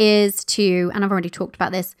is to, and I've already talked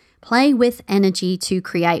about this, play with energy to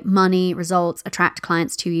create money, results, attract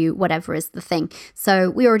clients to you, whatever is the thing. So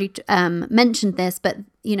we already mentioned this, but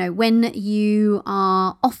when you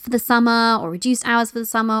are off for the summer or reduced hours for the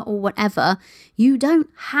summer or whatever, you don't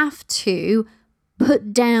have to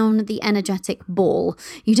put down the energetic ball.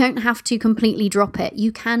 You don't have to completely drop it.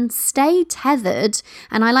 You can stay tethered.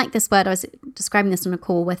 And I like this word. I was describing this on a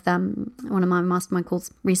call with one of my mastermind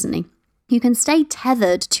calls recently. You can stay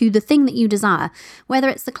tethered to the thing that you desire, whether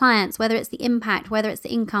it's the clients, whether it's the impact, whether it's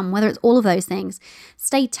the income, whether it's all of those things.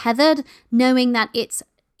 Stay tethered, knowing that it's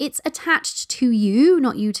attached to you,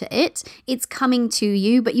 not you to it. It's coming to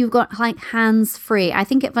you, but you've got like hands free. I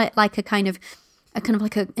think it's like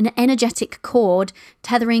an energetic cord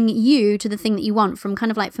tethering you to the thing that you want, from kind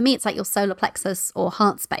of like, for me, it's like your solar plexus or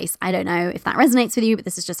heart space. I don't know if that resonates with you, but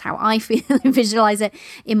this is just how I feel and visualize it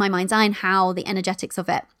in my mind's eye and how the energetics of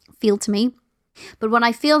it feel to me. But what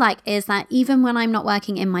I feel like is that even when I'm not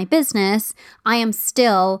working in my business, I am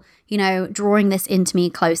still, drawing this into me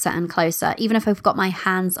closer and closer, even if I've got my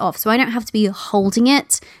hands off. So I don't have to be holding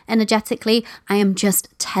it energetically. I am just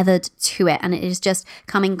tethered to it. And it is just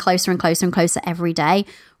coming closer and closer and closer every day,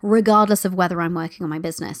 regardless of whether I'm working on my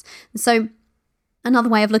business. So another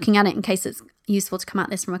way of looking at it, in case it's useful to come at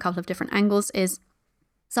this from a couple of different angles, is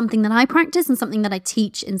something that I practice and something that I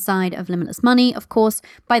teach inside of Limitless Money. Of course,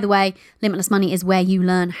 by the way, Limitless Money is where you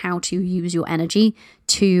learn how to use your energy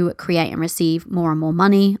to create and receive more and more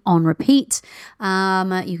money on repeat.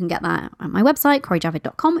 You can get that at my website,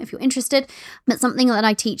 CoreyJavid.com, if you're interested. But something that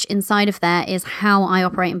I teach inside of there is how I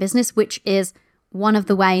operate in business, which is one of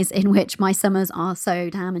the ways in which my summers are so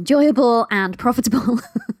damn enjoyable and profitable,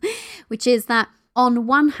 which is that on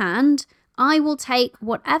one hand, I will take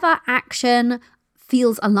whatever action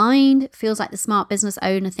feels aligned, feels like the smart business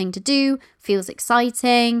owner thing to do, feels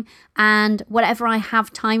exciting, and whatever I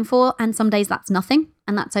have time for. And some days that's nothing,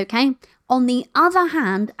 and that's okay. On the other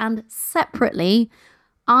hand, and separately,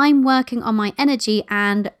 I'm working on my energy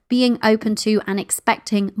and being open to and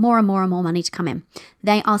expecting more and more and more money to come in.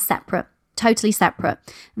 They are separate. Totally separate.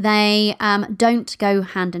 They don't go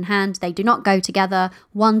hand in hand. They do not go together.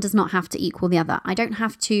 One does not have to equal the other. I don't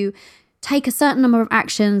have to take a certain number of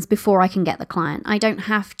actions before I can get the client. I don't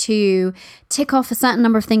have to tick off a certain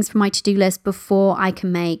number of things from my to-do list before I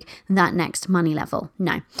can make that next money level.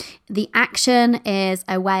 No. The action is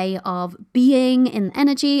a way of being in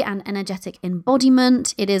energy and energetic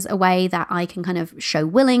embodiment. It is a way that I can kind of show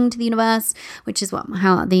willing to the universe, which is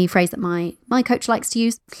how the phrase that my coach likes to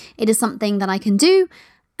use. It is something that I can do.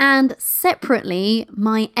 And separately,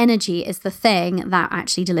 my energy is the thing that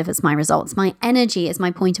actually delivers my results. My energy is my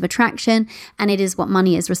point of attraction, and it is what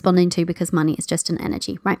money is responding to, because money is just an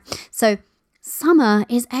energy, right? So summer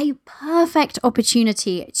is a perfect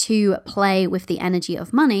opportunity to play with the energy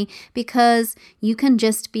of money, because you can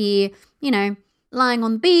just be, lying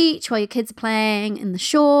on the beach while your kids are playing in the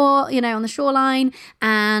shore, on the shoreline,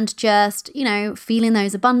 and just, feeling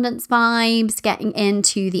those abundance vibes, getting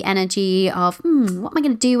into the energy of, what am I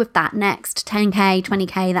going to do with that next 10K,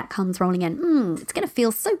 20K that comes rolling in? It's going to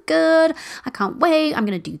feel so good. I can't wait. I'm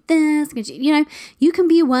going to do this. You can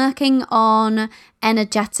be working on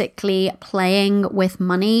energetically playing with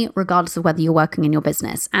money regardless of whether you're working in your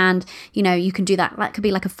business. And, you can do that. That could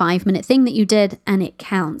be like a 5-minute thing that you did and it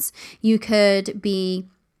counts. You could be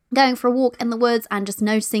going for a walk in the woods and just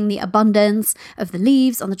noticing the abundance of the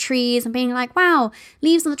leaves on the trees and being like, wow,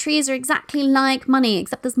 leaves on the trees are exactly like money,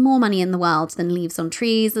 except there's more money in the world than leaves on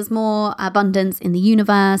trees. There's more abundance in the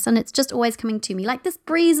universe, and it's just always coming to me. Like, this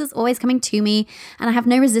breeze is always coming to me, and I have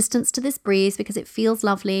no resistance to this breeze because it feels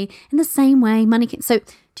lovely. In the same way, money can... So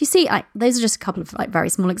do you see, those are just a couple of very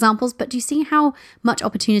small examples, but do you see how much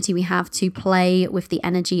opportunity we have to play with the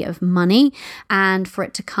energy of money and for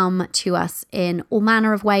it to come to us in all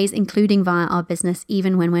manner of ways, including via our business,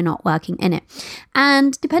 even when we're not working in it?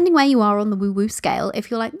 And depending where you are on the woo-woo scale, if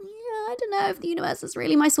you're like, I don't know if the universe is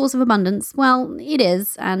really my source of abundance, well, it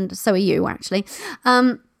is, and so are you, actually.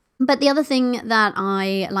 But the other thing that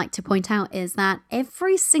I like to point out is that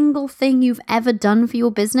every single thing you've ever done for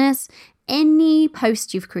your business, any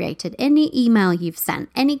post you've created, any email you've sent,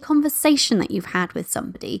 any conversation that you've had with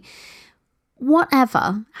somebody,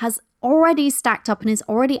 whatever has already stacked up and is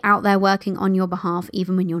already out there working on your behalf,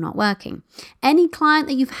 even when you're not working. Any client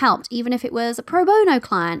that you've helped, even if it was a pro bono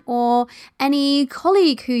client, or any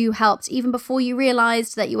colleague who you helped even before you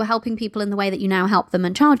realized that you were helping people in the way that you now help them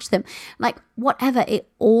and charge them, whatever, it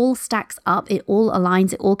all stacks up, it all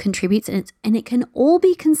aligns, it all contributes, and it can all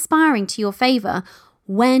be conspiring to your favor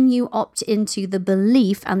when you opt into the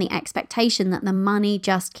belief and the expectation that the money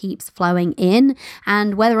just keeps flowing in,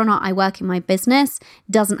 and whether or not I work in my business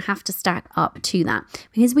doesn't have to stack up to that,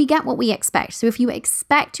 because we get what we expect. So if you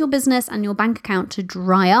expect your business and your bank account to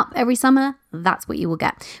dry up every summer, that's what you will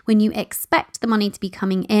get. When you expect the money to be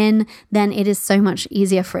coming in, then it is so much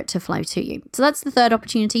easier for it to flow to you. So that's the third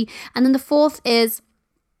opportunity. And then the fourth is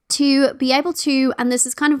to be able to, and this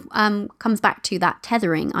is kind of comes back to that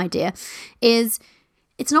tethering idea, is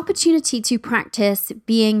it's an opportunity to practice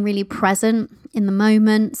being really present in the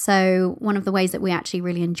moment. So one of the ways that we actually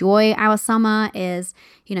really enjoy our summer is,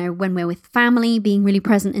 when we're with family, being really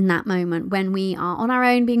present in that moment. When we are on our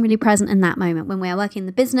own, being really present in that moment. When we are working in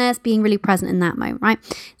the business, being really present in that moment, right?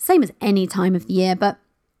 Same as any time of the year, but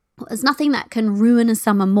there's nothing that can ruin a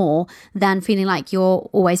summer more than feeling like you're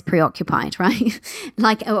always preoccupied, right?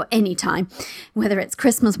 Or any time, whether it's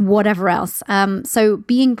Christmas, whatever else. So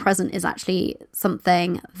being present is actually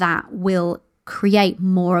something that will create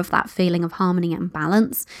more of that feeling of harmony and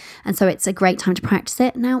balance. And so it's a great time to practice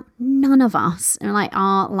it. Now, none of us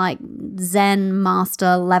are Zen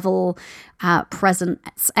master level present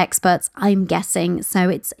experts, I'm guessing. So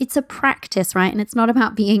it's a practice, right? And it's not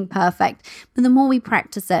about being perfect. But the more we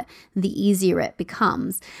practice it, the easier it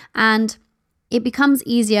becomes. And it becomes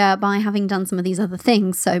easier by having done some of these other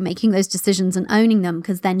things. So making those decisions and owning them,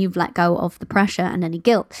 because then you've let go of the pressure and any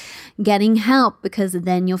guilt. Getting help, because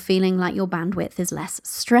then you're feeling like your bandwidth is less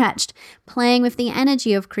stretched. Playing with the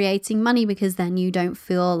energy of creating money, because then you don't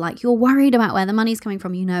feel like you're worried about where the money's coming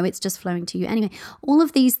from. It's just flowing to you anyway. All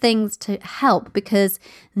of these things to help, because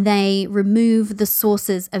they remove the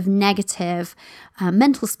sources of negative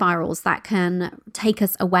mental spirals that can take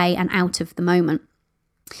us away and out of the moment.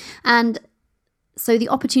 And so the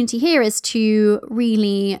opportunity here is to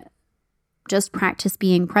really just practice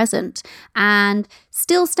being present and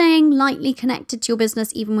still staying lightly connected to your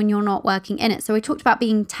business even when you're not working in it. So we talked about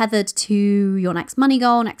being tethered to your next money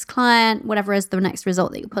goal, next client, whatever is the next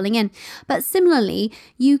result that you're pulling in. But similarly,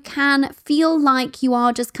 you can feel like you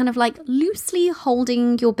are just kind of like loosely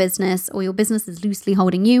holding your business, or your business is loosely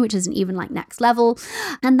holding you, which isn't even like next level,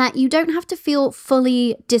 and that you don't have to feel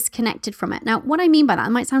fully disconnected from it. Now, what I mean by that,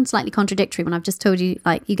 it might sound slightly contradictory when I've just told you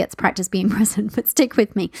like you get to practice being present, but stick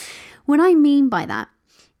with me. What I mean by that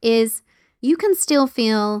is you can still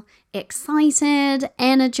feel excited,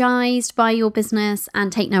 energized by your business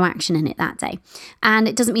and take no action in it that day. And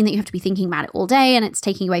it doesn't mean that you have to be thinking about it all day and it's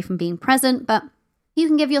taking away from being present, but you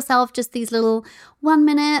can give yourself just these little 1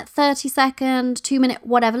 minute, 30 second, 2 minute,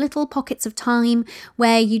 whatever, little pockets of time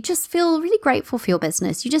where you just feel really grateful for your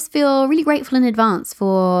business. You just feel really grateful in advance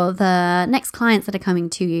for the next clients that are coming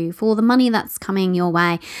to you, for the money that's coming your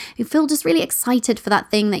way. You feel just really excited for that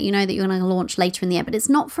thing that you know that you're going to launch later in the year, but it's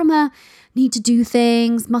not from a need to do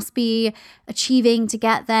things, must be achieving to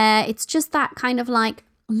get there. It's just that kind of like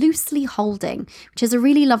loosely holding, which is a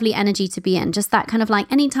really lovely energy to be in. Just that kind of like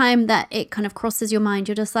anytime that it kind of crosses your mind,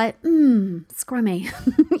 you're just like, scrummy,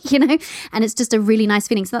 you know, and it's just a really nice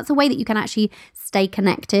feeling. So that's a way that you can actually stay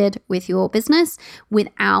connected with your business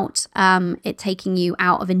without it taking you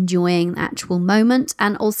out of enjoying the actual moment.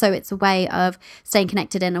 And also it's a way of staying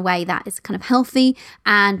connected in a way that is kind of healthy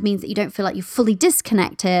and means that you don't feel like you're fully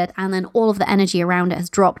disconnected and then all of the energy around it has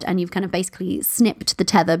dropped and you've kind of basically snipped the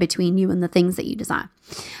tether between you and the things that you desire.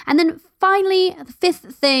 And then finally, the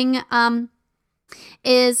fifth thing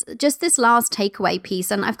is just this last takeaway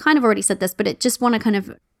piece. And I've kind of already said this, but I just want to kind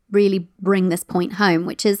of really bring this point home,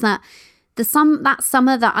 which is that that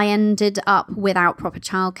summer that I ended up without proper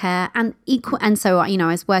childcare and so, you know,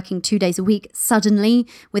 I was working 2 days a week suddenly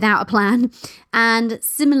without a plan. And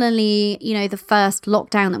similarly, you know, the first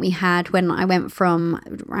lockdown that we had when I went from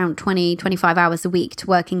around 20, 25 hours a week to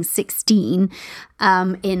working 16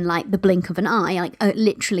 in like the blink of an eye, like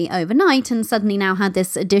literally overnight, and suddenly now had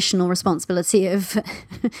this additional responsibility of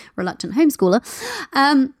reluctant homeschooler.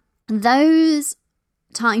 Those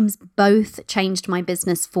times both changed my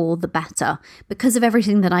business for the better because of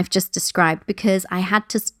everything that I've just described, because I had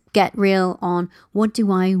to get real on what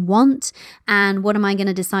do I want and what am I going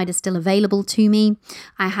to decide is still available to me.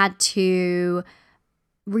 I had to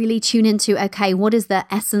really tune into, okay, what is the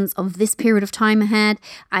essence of this period of time ahead?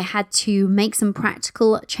 I had to make some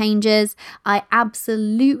practical changes. I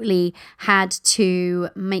absolutely had to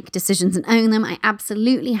make decisions and own them. I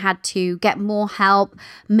absolutely had to get more help,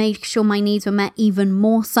 make sure my needs were met even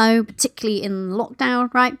more so, particularly in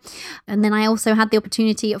lockdown, right? And then I also had the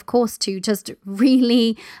opportunity, of course, to just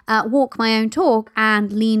really walk my own talk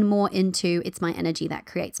and lean more into it's my energy that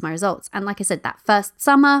creates my results. And like I said, that first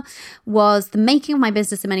summer was the making of my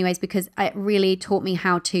business in many ways, because it really taught me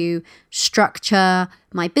how to structure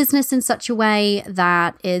my business in such a way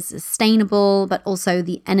that is sustainable, but also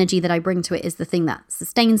the energy that I bring to it is the thing that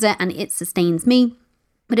sustains it and it sustains me.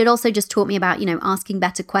 But it also just taught me about, you know, asking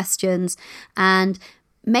better questions and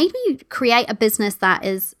made me create a business that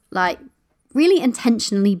is like really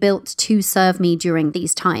intentionally built to serve me during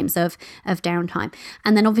these times of downtime.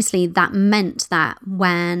 And then obviously that meant that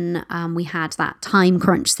when we had that time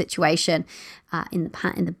crunch situation in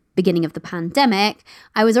the beginning of the pandemic,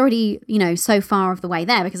 I was already, you know, so far of the way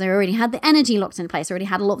there because I already had the energy locked in place. I already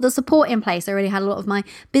had a lot of the support in place. I already had a lot of my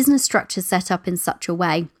business structures set up in such a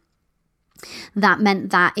way that meant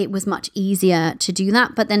that it was much easier to do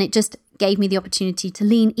that. But then it just gave me the opportunity to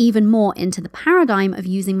lean even more into the paradigm of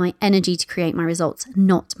using my energy to create my results,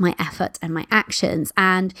 not my effort and my actions.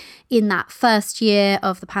 And in that first year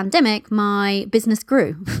of the pandemic, my business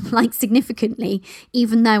grew like significantly,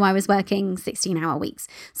 even though I was working 16-hour weeks.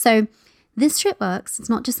 So this shit works. It's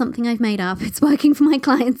not just something I've made up. It's working for my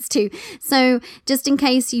clients too. So just in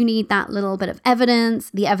case you need that little bit of evidence,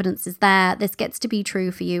 the evidence is there. This gets to be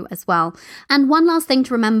true for you as well. And one last thing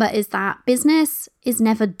to remember is that business is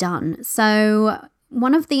never done. So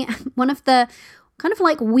one of the kind of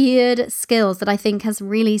like weird skills that I think has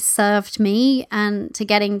really served me and to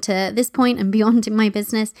getting to this point and beyond in my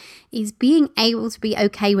business is being able to be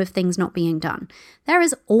okay with things not being done. There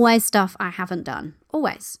is always stuff I haven't done.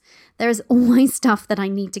 Always. There is always stuff that I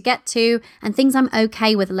need to get to and things I'm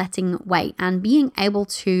okay with letting wait, and being able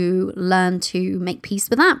to learn to make peace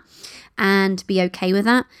with that and be okay with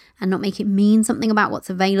that and not make it mean something about what's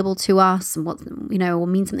available to us and what, you know, or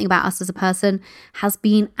mean something about us as a person has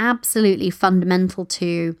been absolutely fundamental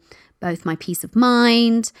to both my peace of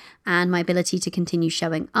mind and my ability to continue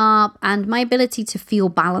showing up and my ability to feel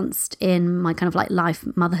balanced in my kind of like life,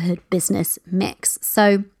 motherhood, business mix.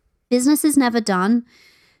 So business is never done.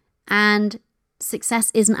 And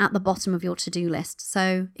success isn't at the bottom of your to-do list.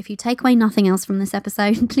 So if you take away nothing else from this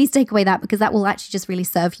episode, please take away that, because that will actually just really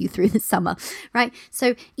serve you through this summer, right?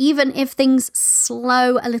 So even if things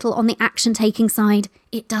slow a little on the action-taking side,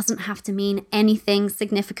 it doesn't have to mean anything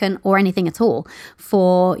significant or anything at all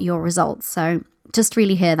for your results. So just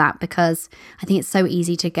really hear that, because I think it's so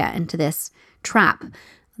easy to get into this trap,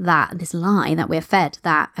 this lie that we're fed,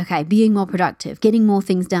 that, okay, being more productive, getting more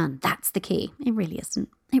things done, that's the key. It really isn't.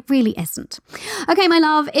 It really isn't. Okay, my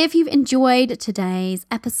love, if you've enjoyed today's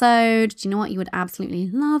episode, do you know what? You would absolutely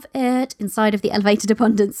love it inside of the Elevated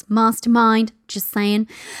Abundance Mastermind. Just saying.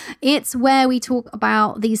 It's where we talk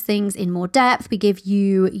about these things in more depth. We give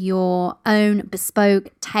you your own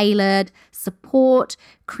bespoke, tailored support,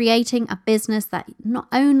 creating a business that not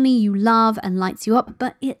only you love and lights you up,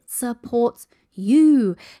 but it supports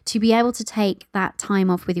you to be able to take that time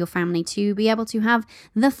off with your family, to be able to have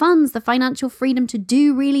the funds, the financial freedom to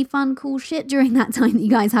do really fun, cool shit during that time that you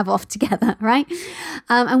guys have off together, right?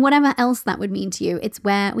 And whatever else that would mean to you, it's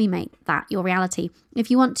where we make that your reality. If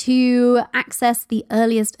you want to access the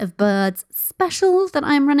Earliest of Birds special that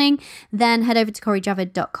I'm running, then head over to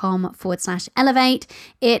CoreyJavid.com/elevate.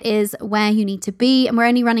 It is where you need to be. And we're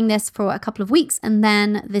only running this for a couple of weeks, and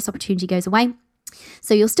then this opportunity goes away.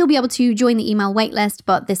 So you'll still be able to join the email waitlist,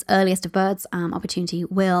 but this Earliest of Birds opportunity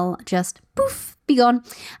will just poof, be gone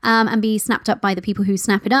and be snapped up by the people who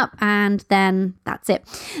snap it up, and then that's it.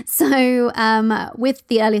 So with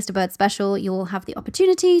the Earliest of Birds special, you'll have the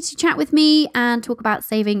opportunity to chat with me and talk about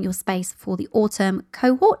saving your space for the autumn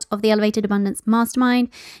cohort of the Elevated Abundance Mastermind.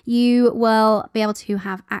 You will be able to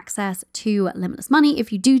have access to Limitless Money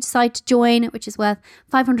if you do decide to join, which is worth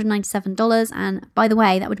 $597. And by the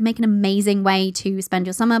way, that would make an amazing way to spend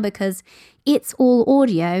your summer, because it's all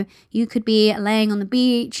audio. You could be laying on the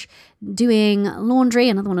beach, doing laundry,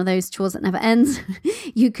 another one of those chores that never ends.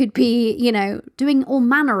 You could be, doing all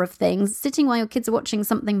manner of things, sitting while your kids are watching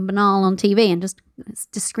something banal on TV and just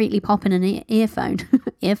discreetly pop in an earbud,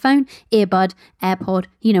 AirPod,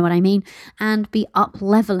 you know what I mean, and be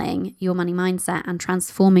up-leveling your money mindset and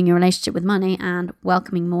transforming your relationship with money and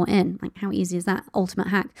welcoming more in. Like, how easy is that? Ultimate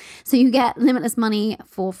hack. So you get Limitless Money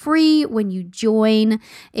for free when you join.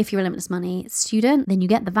 If you're a Limitless Money student, then you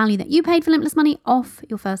get the value that you paid for Limitless Money off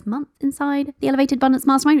your first month inside the Elevated Abundance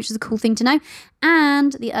Mastermind, which is a cool thing to know.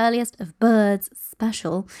 And the Earliest of Birds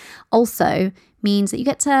special also means that you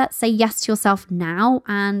get to say yes to yourself now.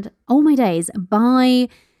 And oh my days, by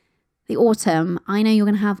the autumn, I know you're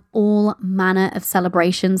going to have all manner of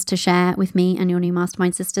celebrations to share with me and your new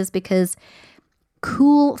mastermind sisters, because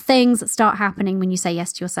cool things start happening when you say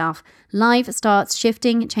yes to yourself. Life starts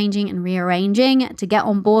shifting, changing, and rearranging to get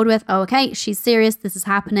on board with, oh, okay, she's serious, this is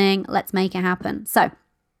happening, let's make it happen. So,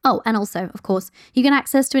 and also, of course, you get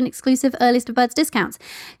access to an exclusive Earliest of Birds discounts.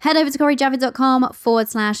 Head over to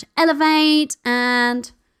CoreyJavid.com/elevate,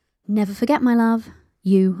 and never forget, my love,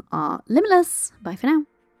 you are limitless. Bye for now.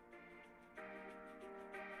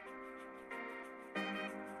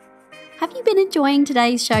 Have you been enjoying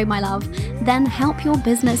today's show, my love? Then help your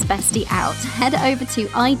business bestie out. Head over to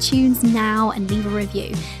iTunes now and leave a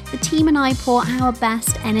review. The team and I pour our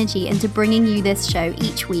best energy into bringing you this show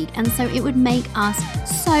each week, and so it would make us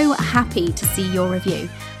so happy to see your review.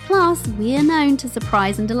 Plus, we're known to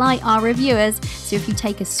surprise and delight our reviewers, so if you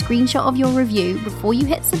take a screenshot of your review before you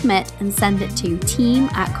hit submit and send it to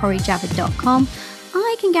team@CoreyJavid.com,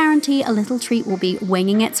 I can guarantee a little treat will be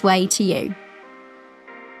winging its way to you.